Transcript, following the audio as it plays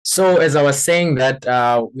So, as I was saying that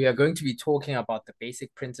we are going to be talking about the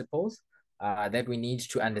basic principles that we need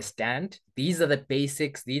to understand. These are the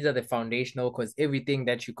basics, these are the foundational, because everything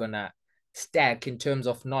that you're gonna stack in terms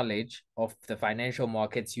of knowledge of the financial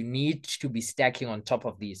markets, you need to be stacking on top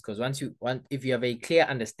of these. Because if you have a clear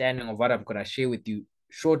understanding of what I'm gonna share with you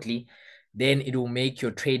shortly, then it will make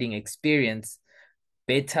your trading experience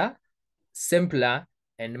better, simpler,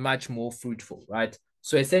 and much more fruitful, right?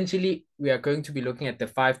 So essentially, we are going to be looking at the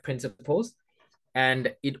five principles,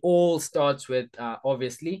 and it all starts with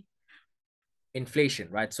obviously inflation,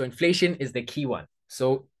 right? So inflation is the key one.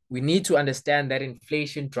 So we need to understand that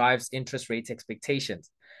inflation drives interest rates expectations.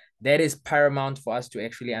 That is paramount for us to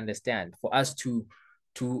actually understand, for us to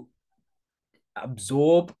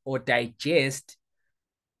absorb or digest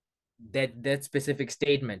that specific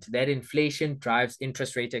statement, that inflation drives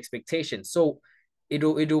interest rate expectations. So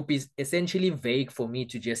it'll be essentially vague for me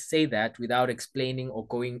to just say that without explaining or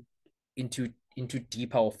going into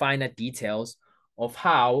deeper or finer details of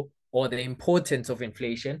how or the importance of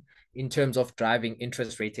inflation in terms of driving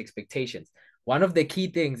interest rate expectations. One of the key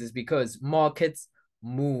things is because markets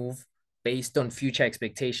move based on future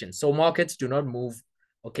expectations. So markets do not move,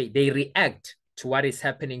 okay, they react to what is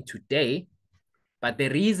happening today, but the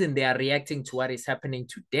reason they are reacting to what is happening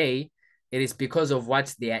today, it is because of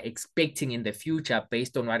what they are expecting in the future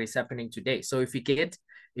based on what is happening today. So if you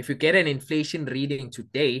get an inflation reading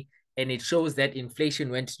today and it shows that inflation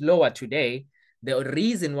went lower today, the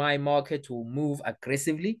reason why market will move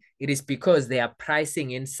aggressively, it is because they are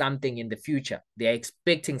pricing in something in the future. They are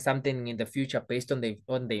expecting something in the future based on the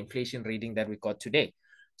inflation reading that we got today.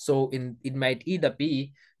 So it might either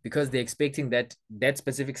be because they're expecting that that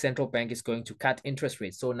specific central bank is going to cut interest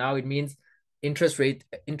rates. So now it means interest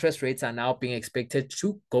rates are now being expected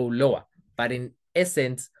to go lower. But in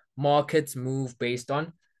essence, markets move based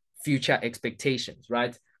on future expectations,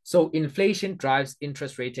 right? So inflation drives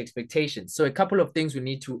interest rate expectations. So a couple of things we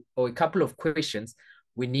need to, or a couple of questions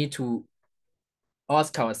we need to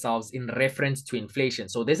ask ourselves in reference to inflation.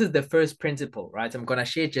 So this is the first principle, right? I'm going to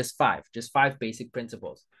share just five basic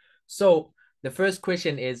principles. So the first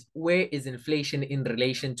question is, where is inflation in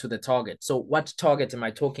relation to the target? So what target am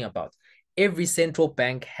I talking about? Every central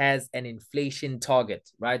bank has an inflation target,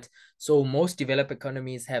 right? So most developed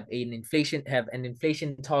economies have an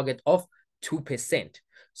inflation target of 2%.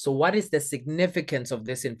 So what is the significance of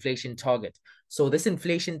this inflation target? So this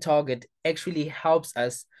inflation target actually helps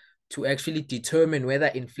us to actually determine whether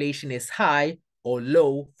inflation is high or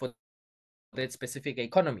low for that specific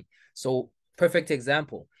economy. So, perfect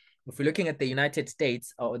example. If we're looking at the United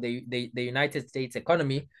States or the United States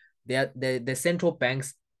economy, the central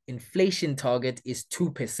bank's inflation target is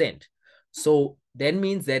 2%. So that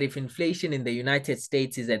means that if inflation in the United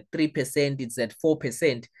States is at 3%, it's at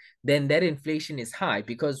 4%, then that inflation is high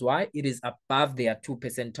because why? It is above their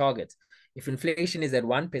 2% target. If inflation is at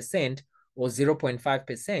 1%, or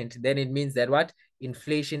 0.5%, then it means that what?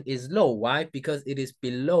 Inflation is low. Why? Because it is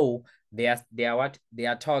below their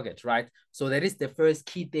target, right? So that is the first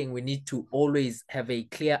key thing we need to always have a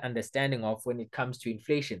clear understanding of when it comes to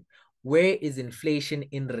inflation. Where is inflation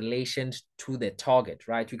in relation to the target,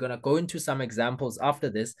 right? We're going to go into some examples after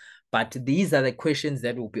this, but these are the questions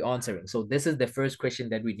that we'll be answering. So this is the first question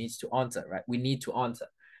that we need to answer, right? We need to answer.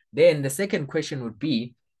 Then the second question would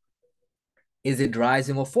be, is it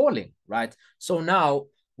rising or falling, right? So now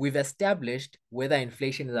we've established whether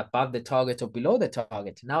inflation is above the target or below the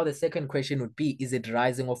target. Now the second question would be, is it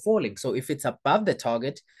rising or falling? So if it's above the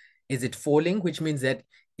target, is it falling, which means that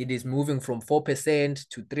it is moving from 4%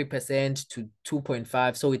 to 3% to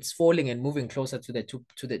 2.5. So it's falling and moving closer to the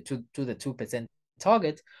 2%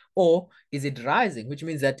 target, or is it rising, which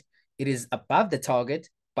means that it is above the target,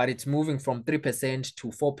 but it's moving from 3% to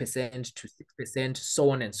 4% to 6%, so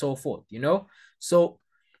on and so forth, you know? So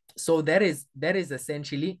that is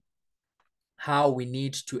essentially how we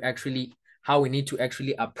need to actually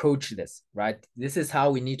approach this, right? This is how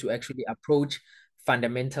we need to actually approach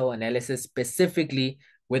fundamental analysis, specifically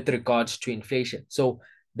with regards to inflation. So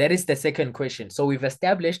that is the second question. So we've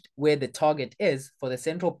established where the target is for the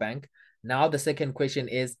central bank. Now the second question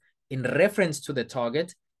is, in reference to the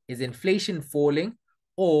target, is inflation falling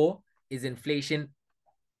or is inflation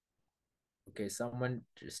okay? Someone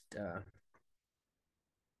just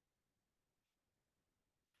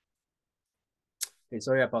okay,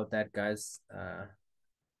 sorry about that, guys.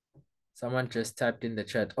 Someone just typed in the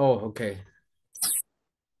chat. Oh, okay.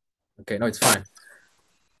 Okay, no, it's fine.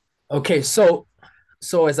 Okay, so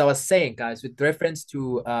as I was saying, guys, with reference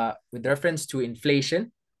to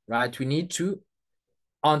inflation, right? We need to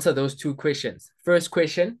answer those two questions. First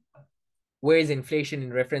question, where is inflation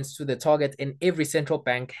in reference to the target? And every central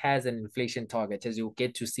bank has an inflation target, as you'll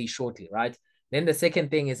get to see shortly, right? Then the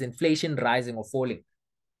second thing is inflation rising or falling.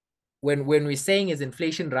 When we're saying is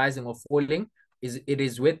inflation rising or falling, it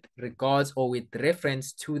is with regards or with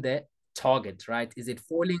reference to the target, right? Is it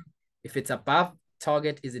falling? If it's above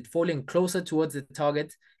target, is it falling closer towards the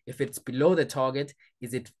target? If it's below the target,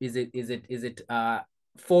 is it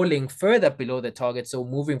falling further below the target? So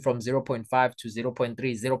moving from 0.5 to 0.3,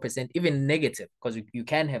 0%, even negative, because you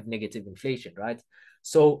can have negative inflation, right?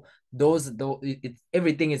 So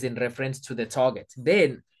everything is in reference to the target.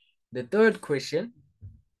 Then the third question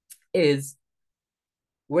is,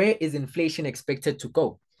 where is inflation expected to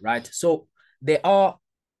go, right? So there are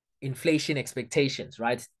inflation expectations,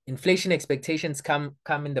 right? Inflation expectations come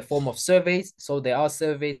in the form of surveys. So there are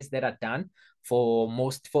surveys that are done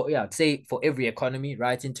I'd say for every economy,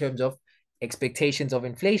 right? In terms of expectations of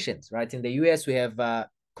inflations, right? In the US, we have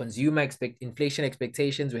inflation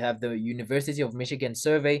expectations. We have the University of Michigan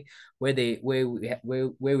survey where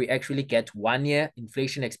we actually get 1 year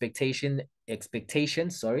inflation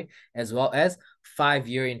expectations, sorry, as well as 5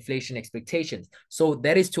 year inflation expectations. So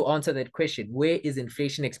that is to answer that question: where is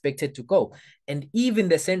inflation expected to go? And even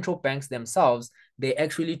the central banks themselves, they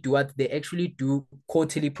actually do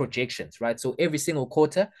quarterly projections, right? So every single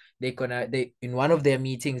quarter, they in one of their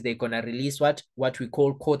meetings, they're gonna release what we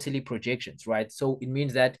call quarterly projections, right? So it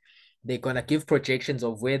means that they're gonna give projections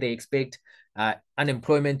of where they expect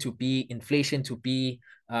unemployment to be, inflation to be,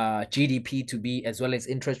 GDP to be, as well as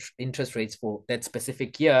interest rates for that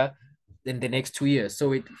specific year in the next 2 years.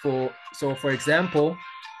 For example,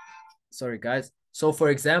 sorry guys. So for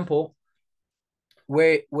example,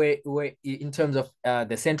 where in terms of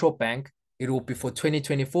the central bank, it will be for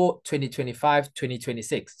 2024, 2025,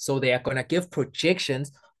 2026. So they are gonna give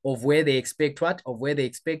projections of where they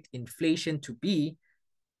expect inflation to be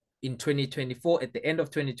in 2024, at the end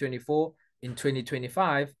of 2024, in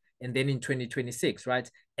 2025, and then in 2026, right?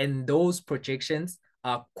 And those projections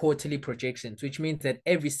are quarterly projections, which means that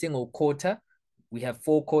every single quarter, we have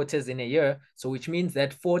 4 quarters in a year. So which means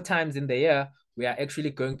that 4 times in the year, we are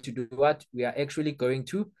actually going to do what? We are actually going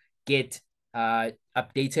to get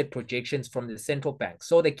updated projections from the central bank.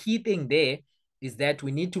 So the key thing there is that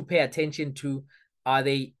we need to pay attention to, are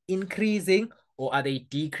they increasing or are they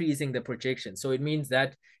decreasing the projection? So it means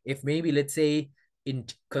that if maybe, let's say,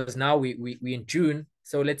 because now we in June,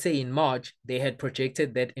 so let's say in March, they had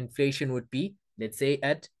projected that inflation would be, let's say,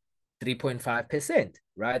 at 3.5%,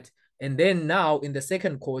 right? And then now in the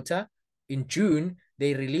second quarter, in June,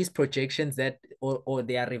 they release projections that, or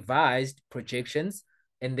they are revised projections.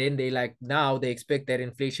 And then now they expect that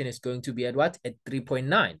inflation is going to be at what? At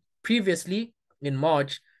 3.9. Previously, in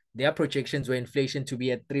March, their projections were inflation to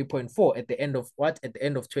be at 3.4 at the end of what? At the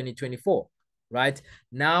end of 2024, right?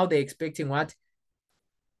 Now they're expecting what?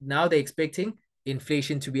 Now they're expecting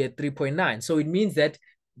inflation to be at 3.9. So it means that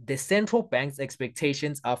the central bank's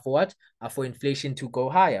expectations are for what? Are for inflation to go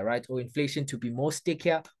higher, right? Or inflation to be more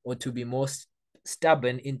stickier or to be more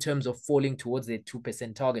stubborn in terms of falling towards the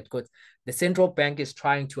 2% target, because the central bank is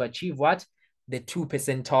trying to achieve what? The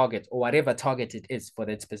 2% target, or whatever target it is for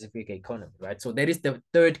that specific economy, right? So that is the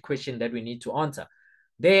third question that we need to answer.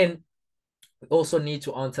 Then we also need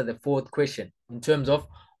to answer the fourth question in terms of,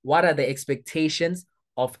 what are the expectations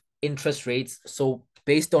of interest rates? So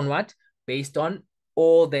based on what? Based on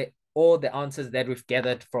all the answers that we've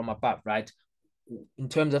gathered from above, right? In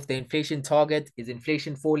terms of the inflation target, is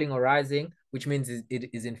inflation falling or rising? Which means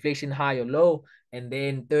is inflation high or low? And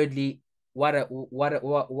then thirdly, where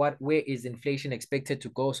is inflation expected to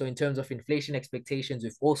go? So in terms of inflation expectations,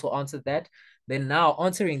 we've also answered that. Then now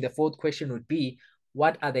answering the fourth question would be,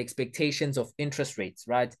 what are the expectations of interest rates,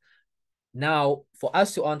 right? Now, for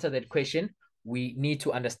us to answer that question, we need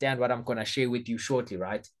to understand what I'm going to share with you shortly,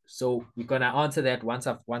 right? So we're going to answer that once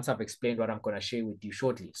I've explained what I'm going to share with you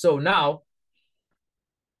shortly. So now,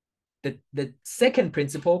 the second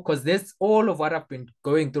principle, because this, all of what I've been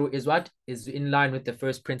going through is what is in line with the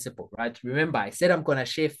first principle, right? Remember, I said I'm going to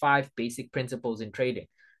share 5 basic principles in trading.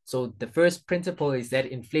 So the first principle is that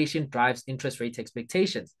inflation drives interest rate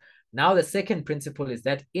expectations. Now, the second principle is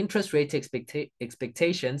that interest rate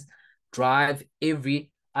expectations drive every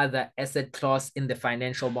other asset class in the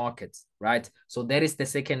financial markets, right? So that is the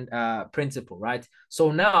second principle, right? So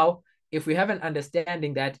now, if we have an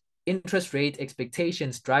understanding that interest rate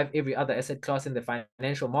expectations drive every other asset class in the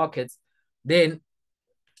financial markets,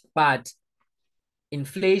 but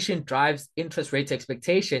inflation drives interest rate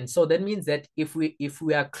expectations. So that means that if we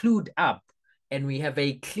are clued up and we have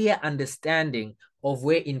a clear understanding of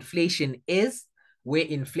where inflation is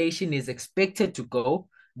expected to go,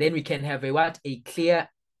 then we can have a clear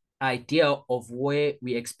idea of where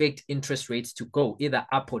we expect interest rates to go, either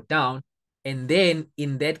up or down. And then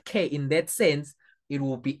in that case, in that sense, it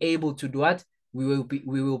will be able to do what? We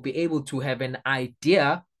will be able to have an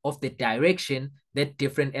idea of the direction that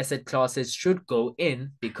different asset classes should go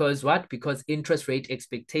in, because what? Because interest rate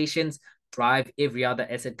expectations drive every other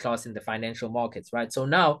asset class in the financial markets, right? So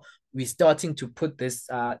now we're starting to put this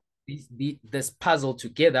puzzle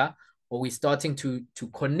together, or we're starting to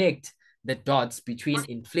connect the dots between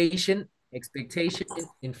inflation,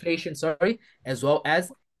 sorry, as well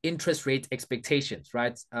as interest rate expectations,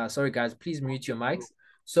 right? Sorry guys, please mute your mics.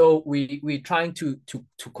 So we're trying to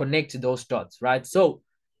connect those dots, right? So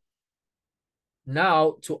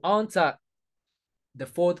now to answer the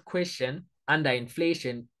fourth question, under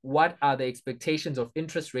inflation, what are the expectations of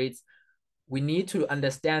interest rates? We need to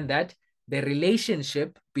understand that the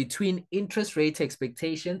relationship between interest rate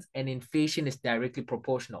expectations and inflation is directly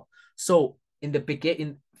proportional. So in the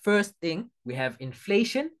beginning, first thing, we have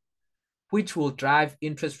inflation, which will drive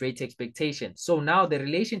interest rate expectations. So now the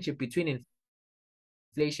relationship between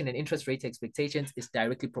inflation and interest rate expectations is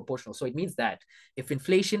directly proportional. So it means that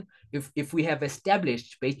if we have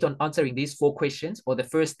established, based on answering these four questions, or the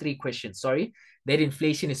first three questions, sorry, that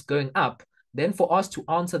inflation is going up, then for us to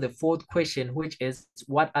answer the fourth question, which is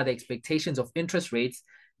what are the expectations of interest rates,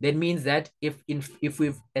 that means that if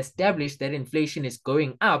we've established that inflation is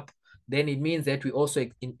going up, then it means that we also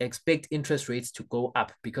expect interest rates to go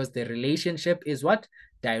up, because the relationship is what?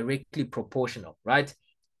 Directly proportional, right?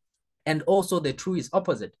 And also the true is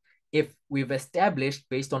opposite. If we've established,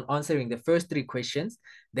 based on answering the first three questions,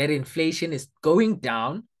 that inflation is going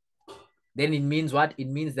down, then it means what? It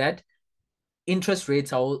means that interest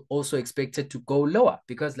rates are also expected to go lower,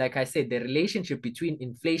 because like I said, the relationship between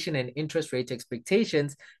inflation and interest rate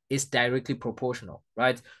expectations is directly proportional,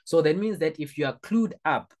 right? So that means that if you are clued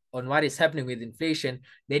up on what is happening with inflation,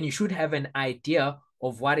 then you should have an idea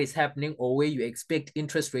of what is happening, or where you expect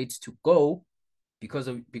interest rates to go,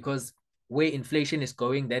 because where inflation is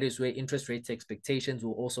going, that is where interest rates expectations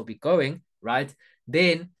will also be going, right?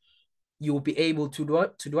 Then you will be able to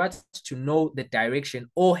know the direction,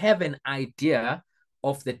 or have an idea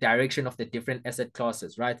of the direction of the different asset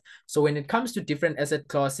classes, right? So when it comes to different asset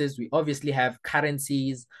classes, we obviously have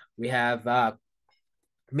currencies, we have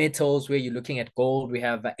metals, where you're looking at gold, we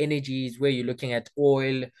have energies, where you're looking at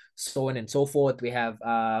oil, so on and so forth. We have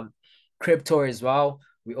crypto as well.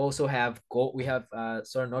 We also have gold. We have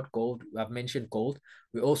sorry, not gold. I've mentioned gold.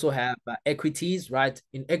 We also have equities, right?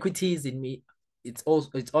 In equities, it's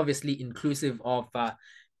obviously inclusive of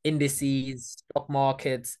indices, stock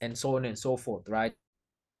markets, and so on and so forth, right?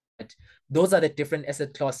 Those are the different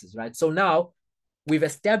asset classes, right? So now we've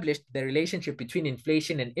established the relationship between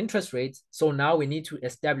inflation and interest rates. So now we need to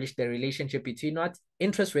establish the relationship between what?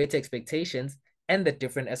 Interest rate expectations and the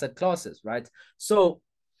different asset classes, right? So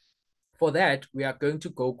for that, we are going to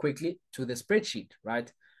go quickly to the spreadsheet,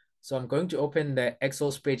 right? So I'm going to open the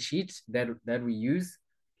Excel spreadsheet that we use.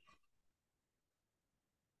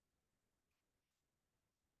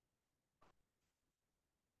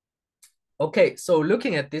 Okay, so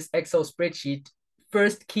looking at this Excel spreadsheet,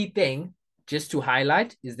 first key thing just to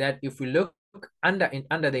highlight is that if we look under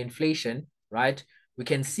the inflation, right, we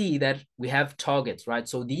can see that we have targets, right?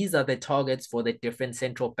 So these are the targets for the different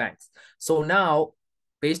central banks. So now,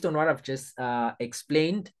 based on what I've just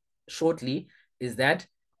explained shortly, is that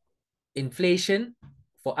inflation,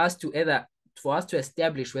 for us to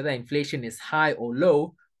establish whether inflation is high or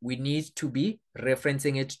low, we need to be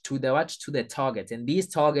referencing it to the targets. And these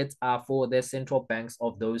targets are for the central banks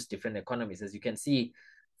of those different economies. As you can see,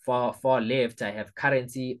 far left, I have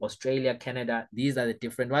currency, Australia, Canada. These are the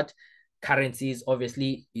different currencies.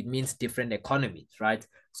 Obviously, it means different economies, right?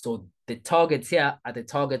 So the targets here are the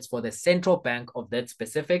targets for the central bank of that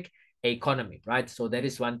specific economy, right? So that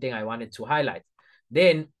is one thing I wanted to highlight.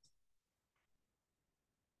 Then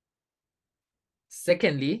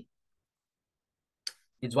secondly,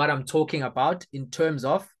 is what I'm talking about in terms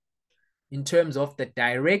of the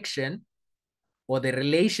direction, or the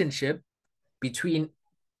relationship between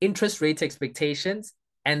interest rate expectations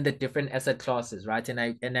and the different asset classes, right? And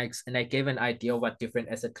I gave an idea of what different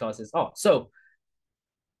asset classes are. So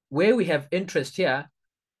where we have interest here,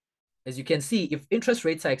 as you can see, if interest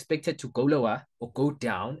rates are expected to go lower or go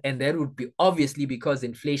down, and that would be obviously because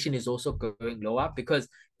inflation is also going lower, because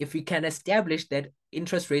if we can establish that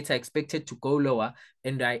interest rates are expected to go lower,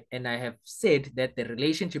 and I have said that the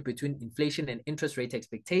relationship between inflation and interest rate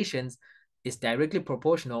expectations is directly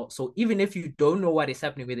proportional. So even if you don't know what is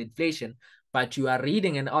happening with inflation, but you are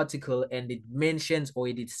reading an article and it mentions, or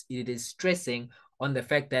it is stressing on the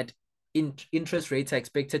fact that interest rates are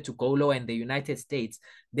expected to go lower in the United States,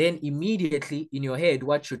 then immediately in your head,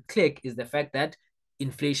 what should click is the fact that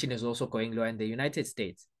inflation is also going lower in the United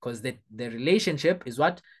States, because the relationship is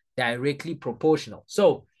what? Directly proportional.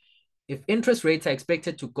 So if interest rates are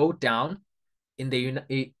expected to go down in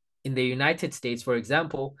the United States, for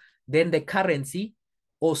example, then the currency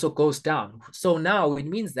also goes down. So now it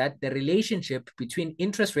means that the relationship between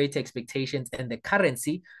interest rate expectations and the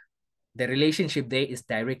currency, the relationship there is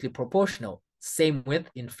directly proportional. Same with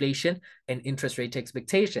inflation and interest rate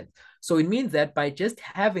expectations. So it means that by just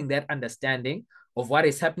having that understanding of what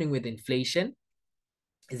is happening with inflation,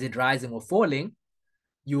 is it rising or falling,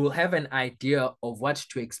 you will have an idea of what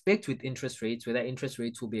to expect with interest rates, whether interest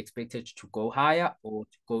rates will be expected to go higher or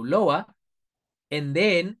to go lower. And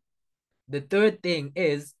then the third thing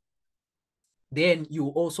is, then you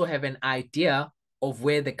also have an idea of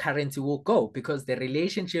where the currency will go, because the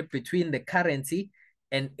relationship between the currency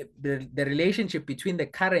and the relationship between the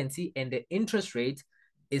currency and the interest rate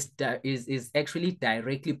is actually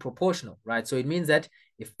directly proportional, right? So it means that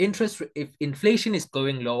if inflation is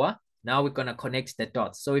going lower, now we're going to connect the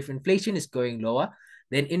dots. So if inflation is going lower,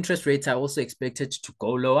 then interest rates are also expected to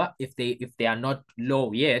go lower. If they are not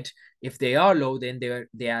low yet, if they are low, then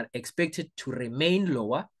they are expected to remain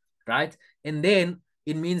lower, right? And then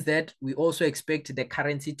it means that we also expect the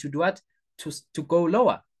currency to do what? To go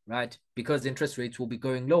lower, right? Because interest rates will be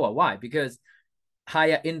going lower. Why? Because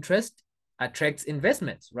higher interest attracts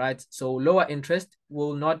investments, right? So lower interest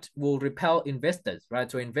will repel investors, right?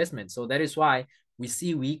 So investments. So that is why we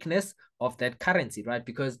see weakness of that currency, right?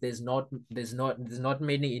 Because there's not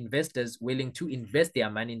many investors willing to invest their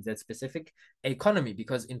money in that specific economy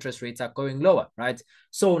because interest rates are going lower, right?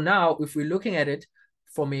 So now if we're looking at it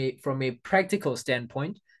from a practical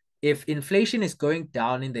standpoint, if inflation is going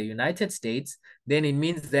down in the United States, then it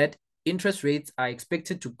means that interest rates are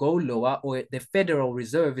expected to go lower, or the Federal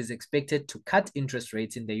Reserve is expected to cut interest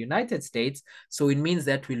rates in the United States. So it means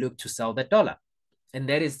that we look to sell the dollar. And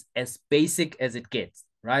that is as basic as it gets,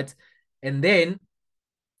 right? And then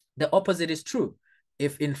the opposite is true.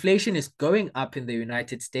 If inflation is going up in the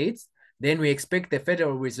United States, then we expect the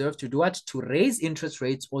Federal Reserve to do what? To raise interest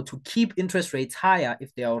rates or to keep interest rates higher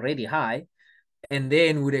if they're already high. And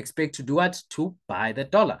then we'd expect to do what? To buy the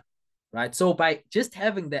dollar, right? So by just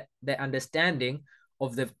having the understanding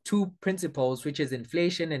of the two principles, which is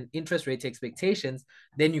inflation and interest rate expectations,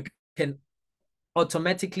 then you can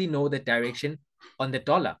automatically know the direction on the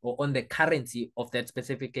dollar or on the currency of that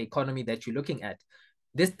specific economy that you're looking at.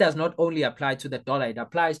 This does not only apply to the dollar, it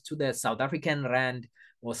applies to the South African rand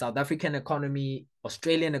or South African economy,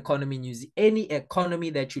 Australian economy, any economy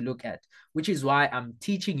that you look at, which is why I'm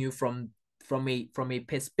teaching you from a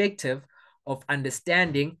perspective of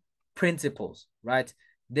understanding principles, right?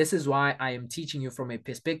 This is why I am teaching you from a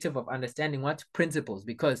perspective of understanding what principles,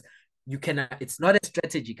 because you cannot, it's not a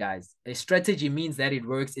strategy, guys. A strategy means that it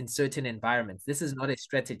works in certain environments. This is not a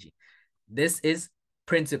strategy. This is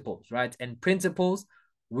principles, right? And principles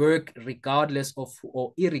work regardless of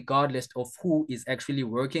or irregardless of who is actually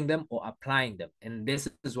working them or applying them. And this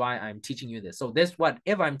is why I'm teaching you this. So this,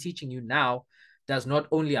 whatever I'm teaching you now, does not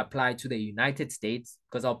only apply to the United States,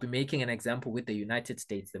 because I'll be making an example with the United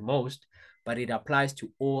States the most, but it applies to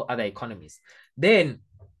all other economies. Then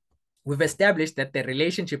we've established that the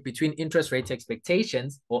relationship between interest rate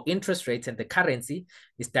expectations or interest rates and the currency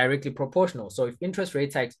is directly proportional. So if interest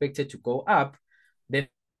rates are expected to go up, then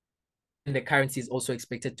the currency is also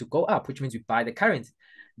expected to go up, which means we buy the currency.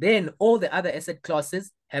 Then all the other asset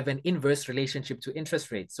classes have an inverse relationship to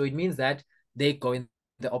interest rates. So it means that they go in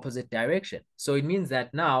the opposite direction. So it means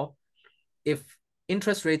that now, if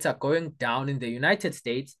interest rates are going down in the United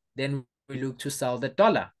States, then we look to sell the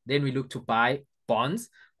dollar. Then we look to buy bonds.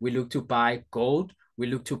 We look to buy gold. We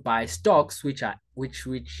look to buy stocks, which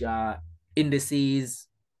are indices,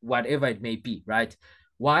 whatever it may be, right?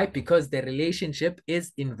 Why? Because the relationship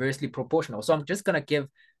is inversely proportional. So I'm just gonna give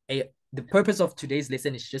the purpose of today's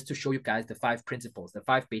lesson is just to show you guys the 5 principles, the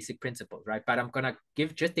 5 basic principles, right? But I'm gonna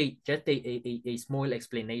give just a small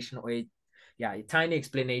explanation or a tiny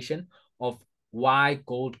explanation of why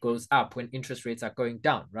gold goes up when interest rates are going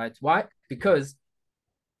down, right? Why? Because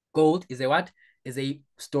gold is a what? Is a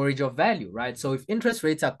storage of value, right? So if interest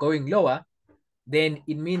rates are going lower, then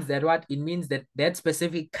it means that what? It means that that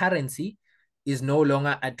specific currency is no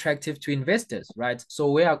longer attractive to investors, right?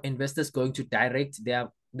 So where are investors going to direct their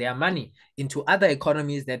money? Into other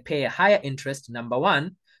economies that pay a higher interest, number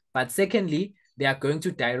one. But secondly, they are going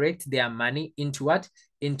to direct their money into what?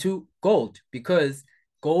 Into gold, because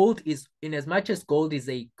gold is, in as much as gold is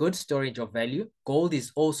a good storage of value, gold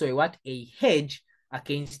is also a what? A hedge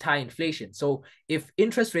against high inflation. So if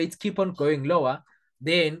interest rates keep on going lower,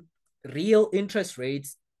 then real interest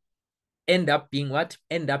rates end up being what?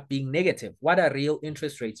 End up being negative. What are real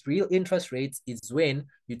interest rates? Real interest rates is when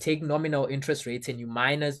you take nominal interest rates and you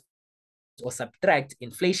minus or subtract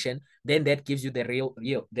inflation, then that gives you the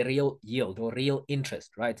real yield or real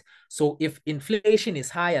interest, right? So if inflation is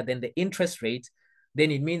higher than the interest rate, then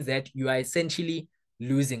it means that you are essentially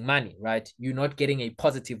losing money, right? You're not getting a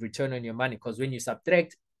positive return on your money, because when you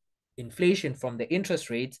subtract inflation from the interest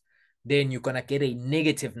rate, then you're gonna get a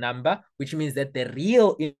negative number, which means that the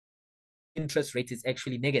real interest rate is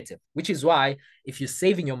actually negative, which is why if you're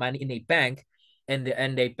saving your money in a bank and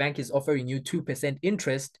the bank is offering you 2%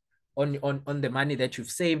 interest on the money that you've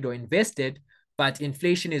saved or invested, but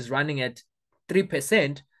inflation is running at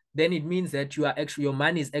 3%, then it means that your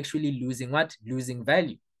money is actually losing what? Losing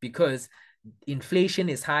value, because inflation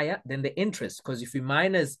is higher than the interest. Because if you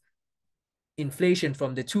minus inflation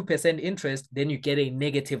from the 2% interest, then you get a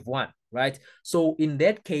negative one, right? So in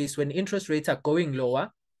that case, when interest rates are going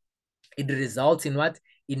lower, it results in what?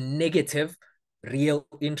 In negative real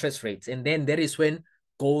interest rates. And then that is when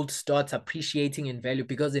gold starts appreciating in value,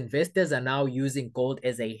 because investors are now using gold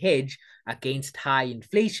as a hedge against high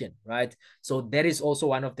inflation, right? So that is also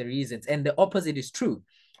one of the reasons. And the opposite is true.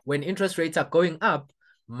 When interest rates are going up,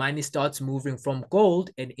 money starts moving from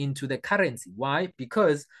gold and into the currency. Why?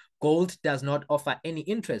 Because gold does not offer any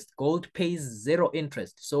interest. Gold pays zero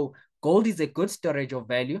interest. So gold is a good storage of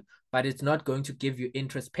value, but it's not going to give you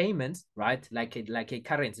interest payments, right? Like a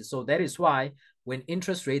currency. So that is why when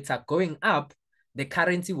interest rates are going up, the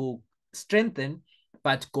currency will strengthen,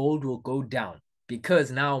 but gold will go down,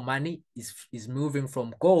 because now money is moving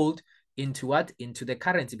from gold into what? Into the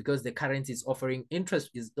currency, because the currency is offering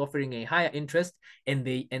a higher interest, and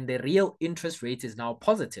the real interest rate is now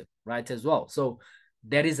positive, right? As well. So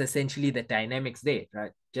that is essentially the dynamics there,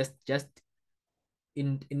 right? Just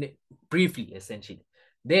in briefly, essentially.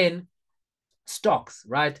 Then stocks,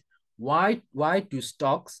 right? Why do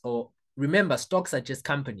stocks, or remember, stocks are just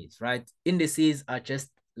companies, right? Indices are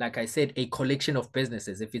just, like I said, a collection of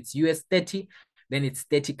businesses. If it's US 30, then it's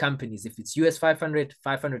 30 companies. If it's US 500,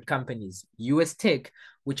 500 companies. US tech,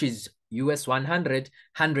 which is US 100,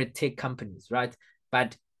 100 tech companies, right?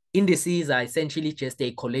 But indices are essentially just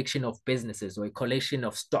a collection of businesses, or a collection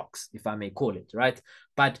of stocks, if I may call it, right?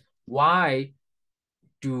 But why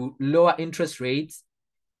do lower interest rates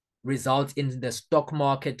result in the stock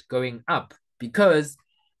market going up? Because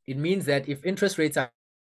it means that if interest rates are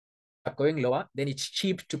going lower, then it's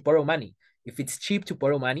cheap to borrow money. If it's cheap to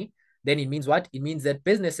borrow money, then it means what? It means that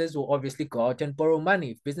businesses will obviously go out and borrow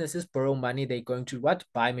money. If businesses borrow money, they're going to what?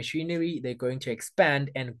 Buy machinery, they're going to expand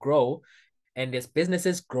and grow. And as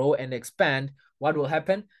businesses grow and expand, what will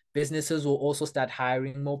happen? Businesses will also start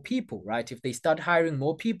hiring more people, right? If they start hiring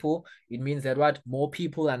more people, it means that what? More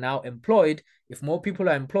people are now employed. If more people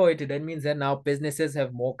are employed, that means that now businesses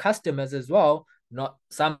have more customers as well. Not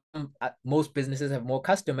some, most businesses have more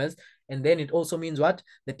customers. And then it also means what?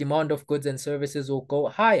 The demand of goods and services will go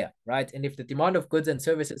higher, right? And if the demand of goods and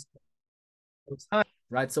services goes higher,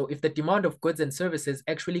 right? So if the demand of goods and services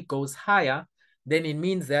actually goes higher, then it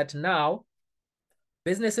means that now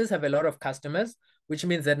businesses have a lot of customers, which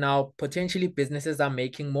means that now potentially businesses are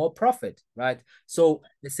making more profit, right? So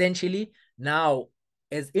essentially now,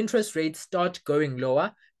 as interest rates start going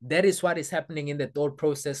lower, that is what is happening in the thought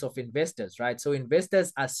process of investors, right? So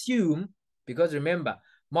investors assume, because remember,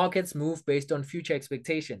 markets move based on future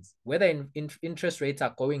expectations, whether interest rates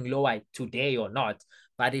are going lower today or not.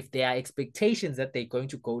 But if there are expectations that they're going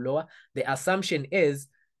to go lower, the assumption is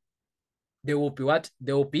there will be what?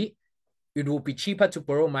 There will be it will be cheaper to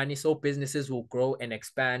borrow money, so businesses will grow and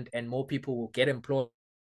expand and more people will get employed.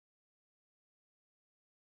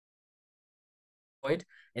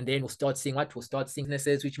 And then we'll start seeing what? We'll start seeing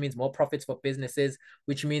businesses, which means more profits for businesses,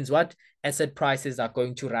 which means what? Asset prices are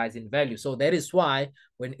going to rise in value. So that is why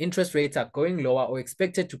when interest rates are going lower or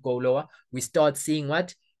expected to go lower, we start seeing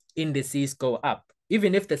what? Indices go up.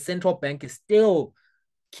 Even if the central bank is still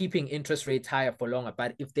keeping interest rates higher for longer.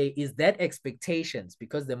 But if there is that expectations,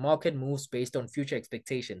 because the market moves based on future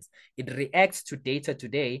expectations, it reacts to data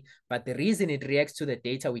today. But the reason it reacts to the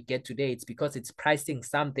data we get today, it's because it's pricing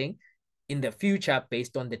something in the future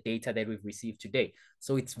based on the data that we've received today.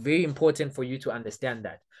 So it's very important for you to understand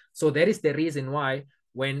that. So that is the reason why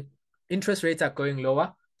when interest rates are going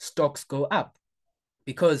lower, stocks go up,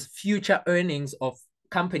 because future earnings of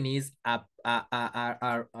companies are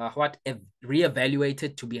what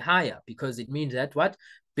reevaluated to be higher, because it means that what?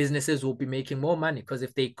 Businesses will be making more money, because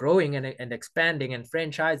if they're growing and expanding and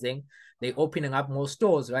franchising, they're opening up more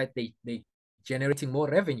stores, right? They generating more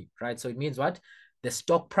revenue, right? So it means what? the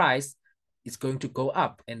stock price is going to go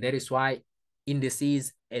up. And that is why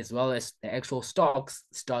indices as well as the actual stocks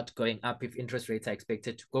start going up if interest rates are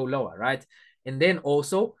expected to go lower, right? And then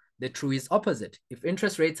also the true is opposite. If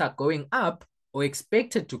interest rates are going up or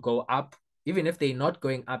expected to go up, even if they're not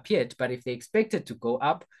going up yet, but if they expected to go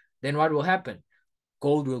up, then what will happen?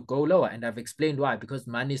 Gold will go lower. And I've explained why, because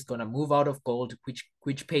money is going to move out of gold,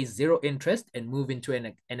 which pays zero interest, and move into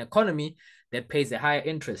an economy that pays a higher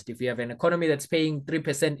interest. If you have an economy that's paying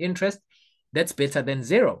 3% interest, that's better than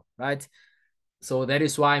zero, right? So that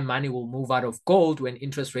is why money will move out of gold when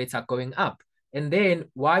interest rates are going up. And then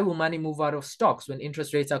why will money move out of stocks when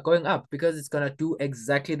interest rates are going up? Because it's going to do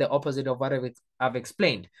exactly the opposite of what I've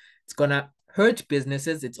explained. It's going to hurt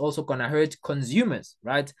businesses. It's also going to hurt consumers,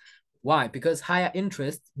 right? Why? Because higher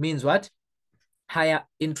interest means what? Higher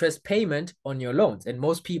interest payment on your loans. And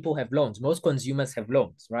most people have loans. Most consumers have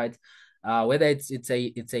loans, right? Whether it's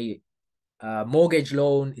a mortgage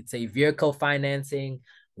loan, it's a vehicle financing,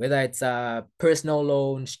 whether it's a personal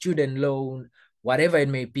loan, student loan, whatever it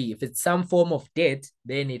may be. If it's some form of debt,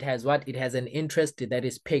 then it has what? It has an interest that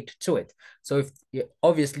is pegged to it. So if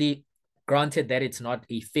obviously, granted that it's not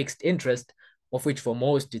a fixed interest, of which for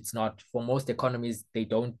most it's not. For most economies, they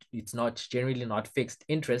don't. It's not generally not fixed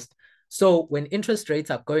interest. So when interest rates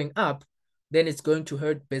are going up, then it's going to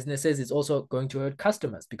hurt businesses. It's also going to hurt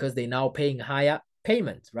customers because they're now paying higher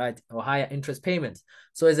payments, right? Or higher interest payments.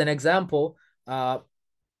 So as an example,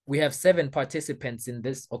 we have 7 participants in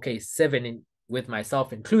this. Okay, 7 with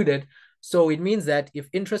myself included. So it means that if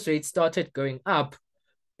interest rates started going up,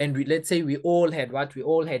 and let's say we all had what? We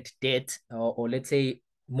all had debt, or let's say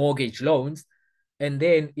mortgage loans. And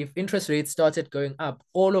then if interest rates started going up,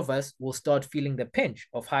 all of us will start feeling the pinch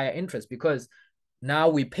of higher interest because now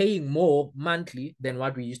we're paying more monthly than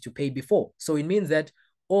what we used to pay before. So it means that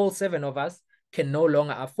all 7 of us can no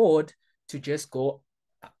longer afford to just go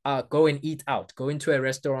and eat out, go into a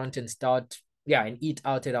restaurant and and eat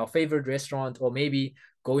out at our favorite restaurant, or maybe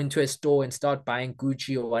go into a store and start buying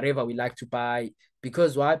Gucci or whatever we like to buy.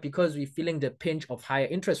 Because why? Because we're feeling the pinch of higher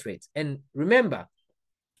interest rates. And remember,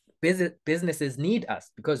 businesses need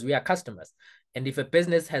us because we are customers. And if a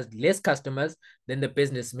business has less customers, then the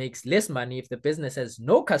business makes less money. If the business has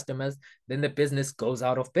no customers, then the business goes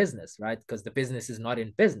out of business, right? Because the business is not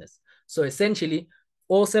in business. So essentially,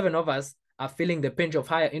 all 7 of us are feeling the pinch of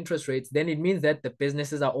higher interest rates. Then it means that the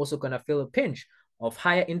businesses are also going to feel a pinch of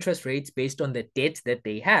higher interest rates based on the debt that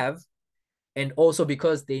they have, and also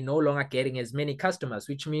because they're no longer getting as many customers,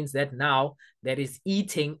 which means that now that is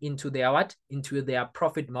eating into their what? Into their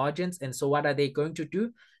profit margins. And so what are they going to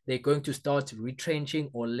do? They're going to start retrenching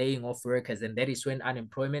or laying off workers, and that is when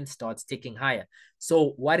unemployment starts ticking higher. So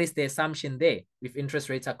what is the assumption there? If interest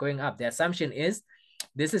rates are going up, the assumption is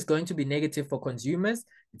this is going to be negative for consumers.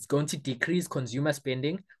 It's going to decrease consumer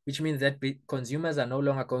spending, which means that consumers are no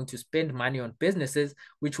longer going to spend money on businesses,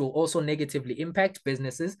 which will also negatively impact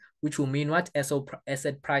businesses, which will mean what?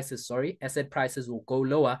 Asset prices will go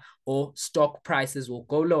lower, or stock prices will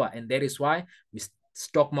go lower. And that is why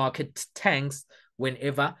stock market tanks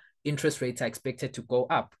whenever interest rates are expected to go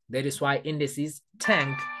up. That is why indices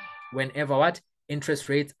tank whenever what? Interest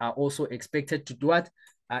rates are also expected to do what?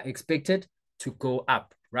 Are expected to go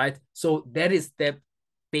up, right? So that is the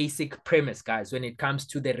basic premise, guys, when it comes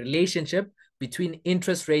to the relationship between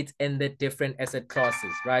interest rates and the different asset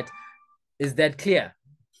classes, right? Is that clear?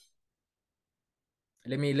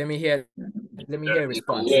 Let me hear a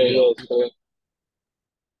response. Yeah.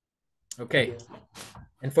 Okay.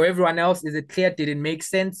 And for everyone else, is it clear? Did it make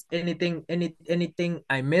sense? Anything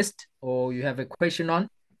I missed or you have a question on?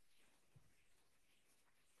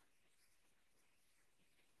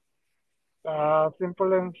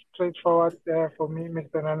 Simple and straightforward for me,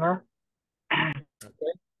 Mr. Nana.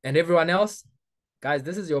 Okay. And everyone else, guys,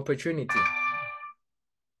 this is your opportunity.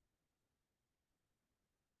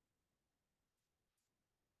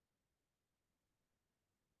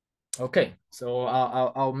 Okay, so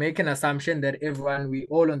I'll make an assumption that we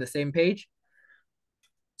all on the same page.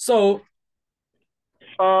 So,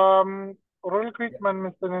 Real quick, man,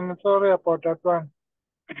 Mr. Nana, sorry about that one.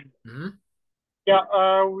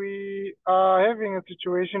 Yeah, we are having a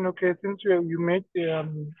situation, okay, since you made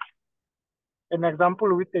an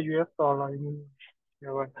example with the US dollar.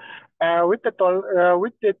 With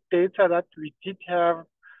the data that we did have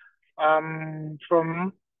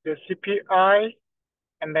from the CPI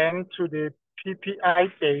and then to the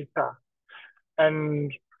PPI data.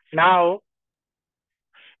 And now,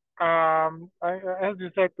 as you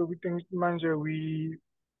said, with the manager,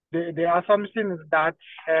 the assumption is that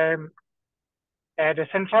the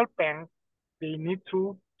central bank, they need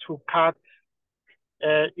to cut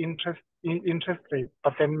interest interest rate.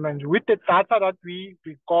 But then with the data that we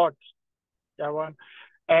got, yeah, one,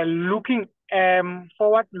 looking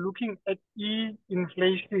forward, looking at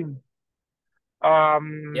inflation,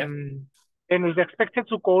 Yep. and is expected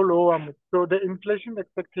to go lower. So the inflation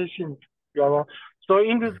expectations, yeah. So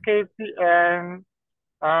in this case, they are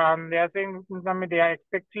saying they are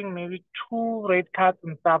expecting maybe two rate cuts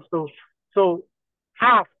and stuff. So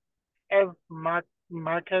half as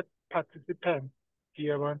market participants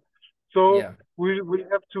here one. So Yeah. we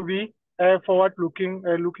have to be forward looking,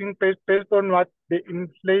 looking based on what the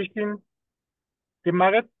inflation, the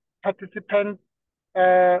market participants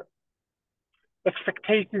uh,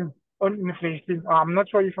 expectations on inflation. I'm not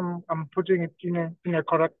sure if I'm putting it in a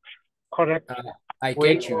correct Uh, I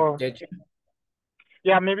way, get you. or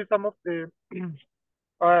yeah, maybe some of the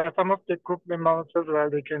group members as well,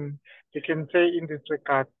 they can say in this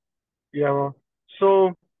regard. Yeah.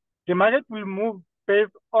 So the market will move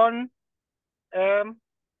based on um,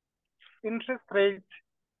 interest rate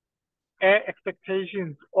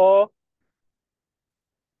expectations, or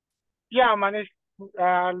yeah, manage.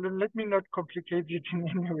 Let me not complicate it in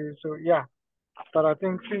any way. So yeah, but I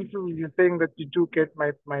think since you're saying that you do get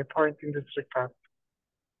my point in this regard.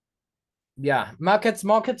 Yeah, markets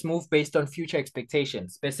move based on future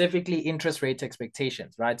expectations, specifically interest rate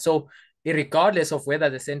expectations, right? So regardless of whether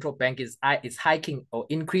the central bank is hiking or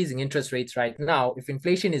increasing interest rates right now, if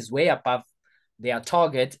inflation is way above their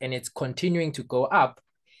target and it's continuing to go up,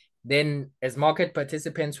 then as market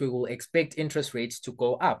participants, we will expect interest rates to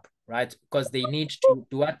go up, right? Because they need to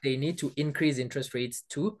do what they need to increase interest rates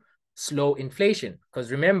to slow inflation.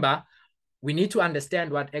 Because remember, we need to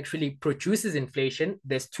understand what actually produces inflation.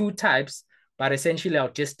 There's two types, but essentially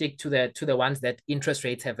I'll just stick to the ones that interest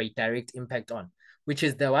rates have a direct impact on, which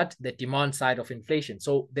is the demand side of inflation.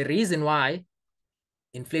 So the reason why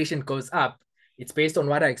inflation goes up, it's based on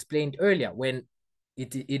what I explained earlier. When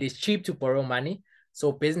it is cheap to borrow money,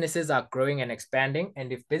 so businesses are growing and expanding.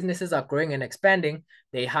 And if businesses are growing and expanding,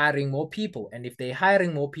 they're hiring more people. And if they're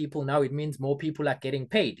hiring more people, now it means more people are getting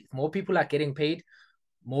paid. If more people are getting paid,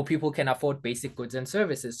 more people can afford basic goods and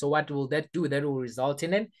services. So what will that do? That will result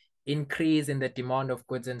in an increase in the demand of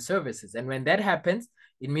goods and services. And when that happens,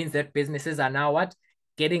 it means that businesses are now what?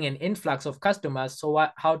 Getting an influx of customers. So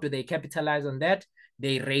how do they capitalize on that?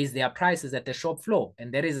 They raise their prices at the shop floor.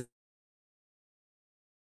 And that is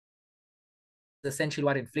essentially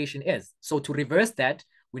what inflation is. So to reverse that,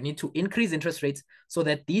 we need to increase interest rates so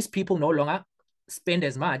that these people no longer spend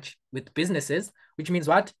as much with businesses, which means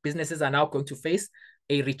what? Businesses are now going to face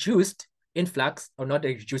a reduced influx, or not a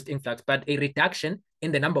reduced influx, but a reduction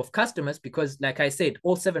in the number of customers, because like I said,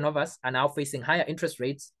 all seven of us are now facing higher interest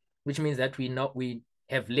rates, which means that we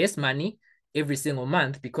have less money every single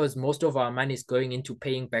month because most of our money is going into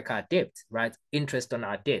paying back our debt, right? Interest on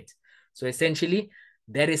our debt. So essentially,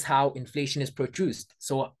 that is how inflation is produced.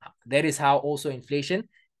 So that is how also inflation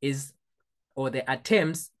is, or the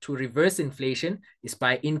attempts to reverse inflation is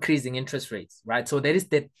by increasing interest rates, right? So that is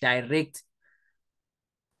the direct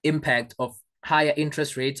impact of higher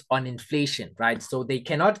interest rates on inflation, right? So they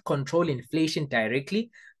cannot control inflation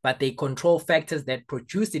directly, but they control factors that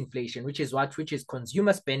produce inflation, which is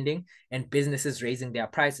consumer spending and businesses raising their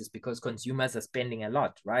prices because consumers are spending a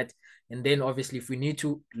lot, right? And then obviously, if we need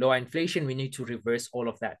to lower inflation, we need to reverse all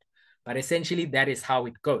of that. But essentially, that is how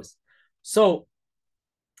it goes. So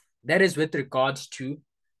that is with regards to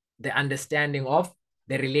the understanding of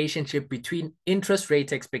the relationship between interest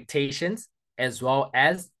rate expectations as well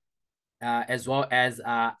as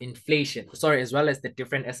inflation. Sorry, as well as the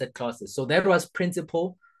different asset classes. So that was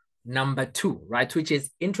principle number 2, right? Which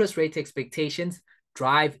is interest rate expectations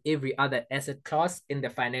drive every other asset class in the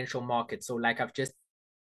financial market. So like I've just.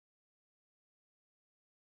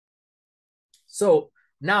 So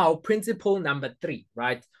now principle number 3,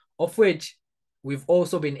 right? Of which we've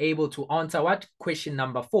also been able to answer what? Question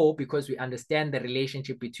number 4, because we understand the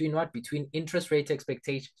relationship between what? Between interest rate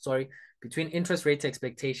expectation, between interest rate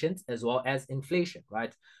expectations as well as inflation,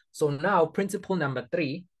 right? So now principle number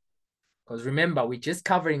 3, because remember, we're just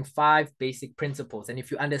covering 5 basic principles. And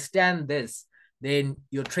if you understand this, then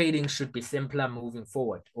your trading should be simpler moving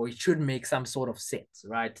forward, or it should make some sort of sense,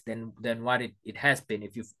 right? Than what it has been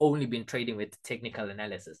if you've only been trading with technical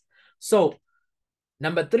analysis. So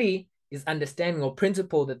number 3 is understanding or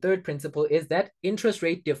principle. The third principle is that interest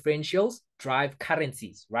rate differentials drive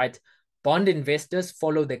currencies, right? Bond investors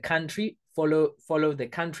follow the country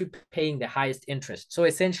paying the highest interest. So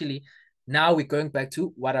essentially, now we're going back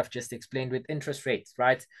to what I've just explained with interest rates,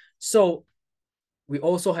 right? So we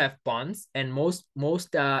also have bonds, and most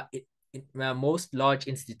large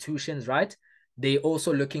institutions, right? They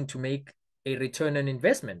also looking to make a return on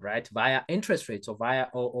investment, right? Via interest rates or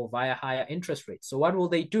via higher interest rates. So what will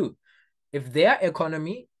they do? If their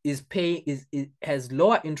economy is has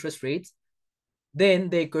lower interest rates, then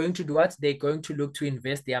they're going to do what? They're going to look to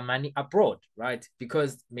invest their money abroad, right?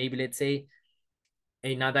 Because maybe let's say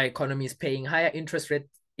another economy is paying higher interest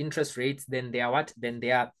rates than their what? Than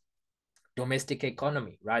their domestic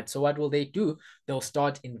economy, right? So what will they do? They'll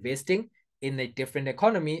start investing in a different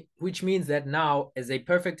economy, which means that now, as a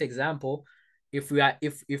perfect example, if we are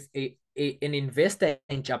if an investor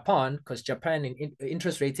in Japan, because Japan in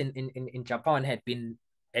interest rates in Japan had been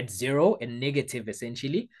at zero and negative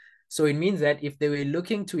essentially. So it means that if they were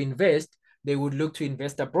looking to invest, they would look to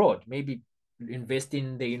invest abroad, maybe invest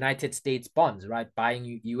in the United States bonds, right?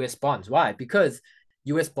 Buying US bonds. Why? Because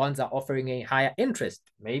US bonds are offering a higher interest,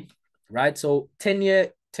 maybe, right? So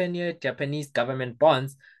 10-year Japanese government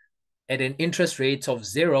bonds at an interest rate of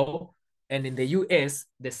zero. And in the US,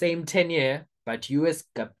 the same 10-year, but US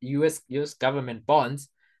government bonds,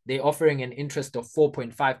 they're offering an interest of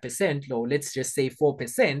 4.5%, or let's just say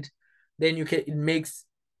 4%, then it makes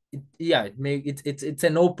it's a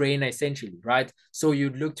no-brainer essentially, right? So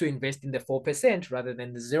you'd look to invest in the 4% rather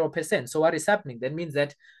than the 0%. So what is happening? That means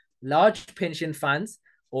that large pension funds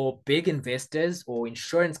or big investors or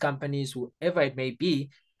insurance companies, whoever it may be,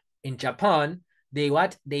 in Japan,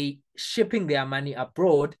 they shipping their money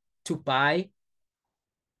abroad to buy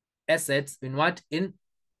assets in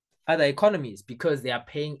other economies because they are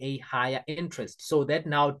paying a higher interest. So that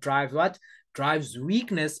now drives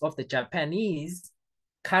weakness of the Japanese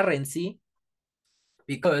currency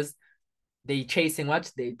because they chasing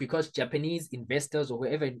because Japanese investors or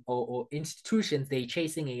whoever or institutions, they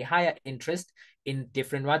chasing a higher interest in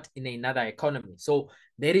different in another economy. So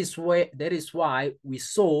that is why we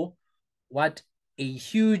saw what a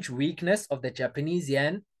huge weakness of the Japanese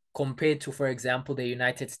yen compared to, for example, the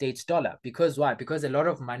United States dollar. Because why? Because a lot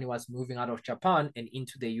of money was moving out of Japan and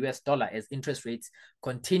into the US dollar as interest rates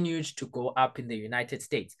continued to go up in the United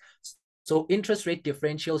States. So interest rate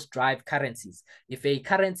differentials drive currencies. If a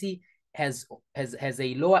currency has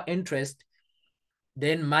a lower interest,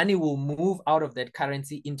 then money will move out of that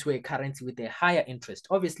currency into a currency with a higher interest.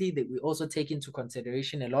 Obviously, that we also take into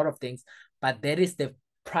consideration a lot of things, but that is the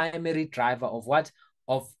primary driver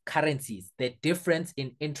of currencies, the difference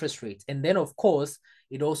in interest rates. And then, of course,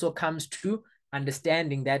 it also comes to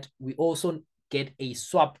understanding that we also get a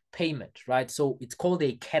swap payment, right? So it's called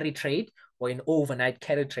a carry trade or an overnight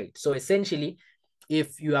carry trade. So essentially,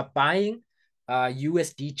 if you are buying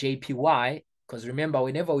USD JPY, because remember,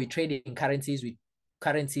 whenever we trade in currencies, we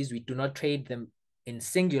do not trade them in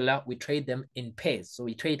singular, we trade them in pairs. So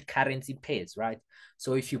we trade currency pairs, right?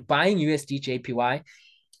 So if you're buying USD JPY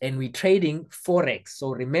and we're trading Forex,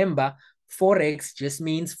 so remember, Forex just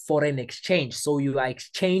means foreign exchange. So you are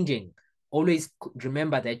exchanging. Always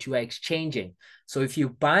remember that you are exchanging. So if you're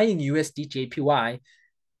buying USD JPY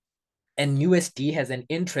and USD has an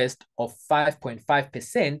interest of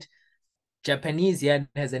 5.5%, Japanese yen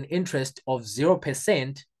has an interest of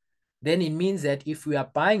 0%, then it means that if we are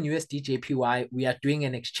buying USD JPY, we are doing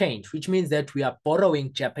an exchange, which means that we are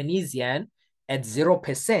borrowing Japanese yen at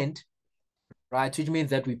 0%, right? Which means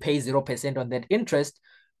that we pay 0% on that interest.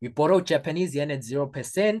 We borrow Japanese yen at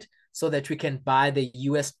 0% so that we can buy the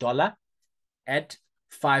US dollar at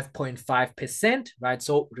 5.5%, right?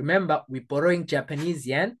 So remember, we're borrowing Japanese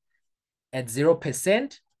yen at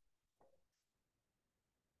 0%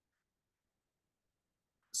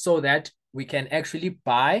 so that we can actually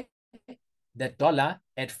buy the dollar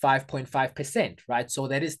at 5.5%, right? So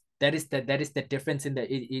that is the difference in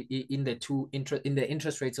the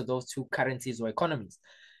interest rates of those two currencies or economies.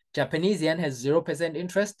 Japanese yen has 0%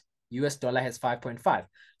 interest, US dollar has 5.5.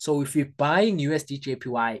 So if you're buying USD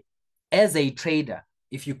JPY as a trader,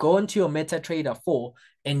 if you go into your MetaTrader 4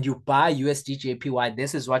 and you buy USD JPY,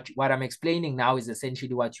 this is what I'm explaining now is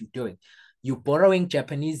essentially what you're doing. You're borrowing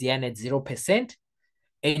Japanese yen at 0%,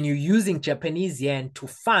 and you're using Japanese yen to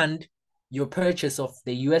fund your purchase of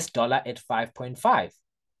the US dollar at 5.5,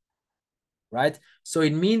 right? So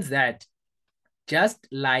it means that just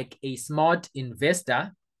like a smart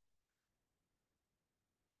investor,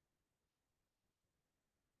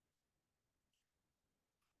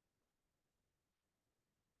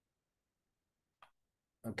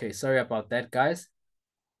 okay, sorry about that, guys.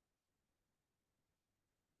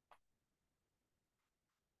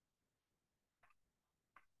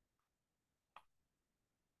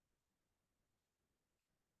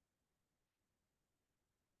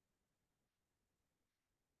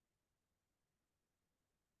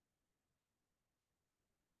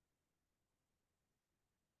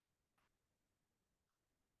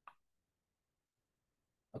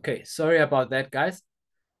 Okay, sorry about that, guys.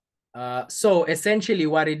 So essentially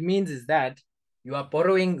what it means is that you are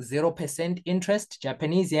borrowing 0% interest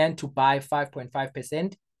Japanese yen to buy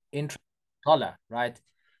 5.5% interest dollar, right?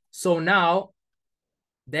 So now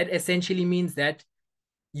that essentially means that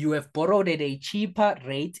you have borrowed at a cheaper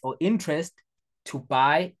rate or interest to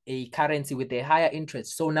buy a currency with a higher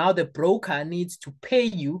interest. So now the broker needs to pay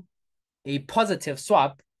you a positive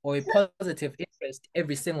swap or a positive interest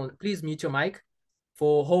every single. Please mute your mic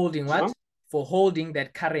for holding what? For holding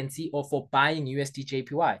that currency or for buying USD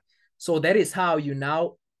JPY. So that is how you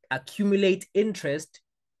now accumulate interest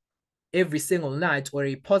every single night or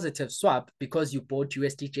a positive swap because you bought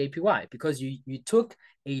USD JPY, because you took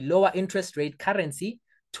a lower interest rate currency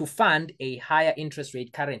to fund a higher interest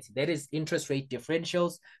rate currency. That is interest rate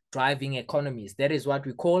differentials driving economies. That is what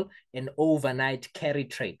we call an overnight carry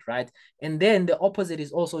trade, right? And then the opposite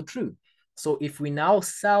is also true. So if we now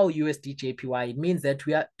sell USD JPY, it means that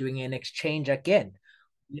we are doing an exchange again.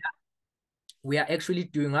 We are actually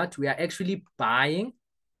doing what? We are actually buying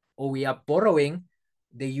or we are borrowing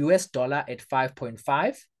the US dollar at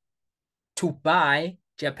 5.5 to buy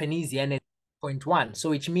Japanese yen at 0.1.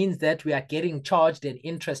 So which means that we are getting charged an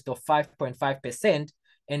interest of 5.5%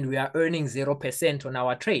 and we are earning 0% on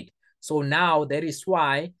our trade. So now that is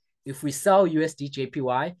why if we sell USD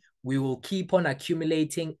JPY, we will keep on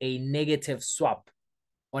accumulating a negative swap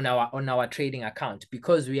on our trading account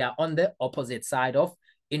because we are on the opposite side of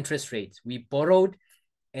interest rates. We borrowed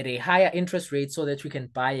at a higher interest rate so that we can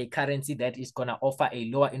buy a currency that is going to offer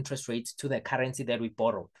a lower interest rate to the currency that we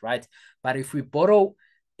borrowed, right? But if we borrow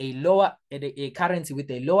a currency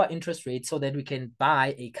with a lower interest rate so that we can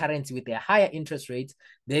buy a currency with a higher interest rate,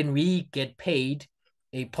 then we get paid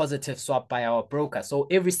a positive swap by our broker. So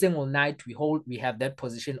every single night we have that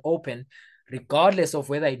position open, regardless of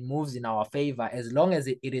whether it moves in our favor. As long as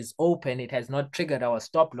it is open, it has not triggered our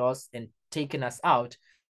stop loss and taken us out.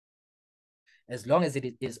 As long as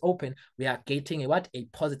it is open, we are getting a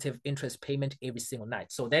positive interest payment every single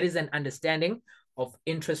night. So that is an understanding of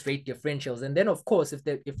interest rate differentials. And then of course, if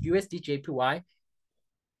USD JPY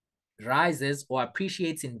rises or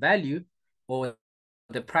appreciates in value or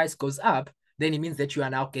the price goes up, then it means that you are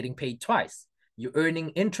now getting paid twice. You're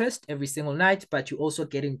earning interest every single night, but you're also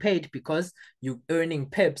getting paid because you're earning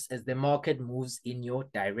pips as the market moves in your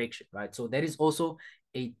direction, right? So that is also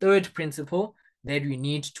a third principle that you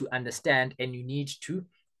need to understand and you need to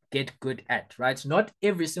get good at, right? Not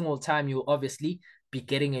every single time you'll obviously be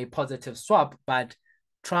getting a positive swap, but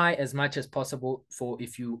try as much as possible for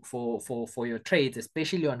your trades,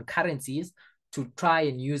 especially on currencies, to try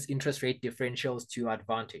and use interest rate differentials to your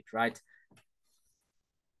advantage, right?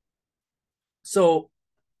 So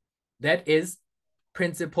that is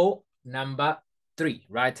principle number 3,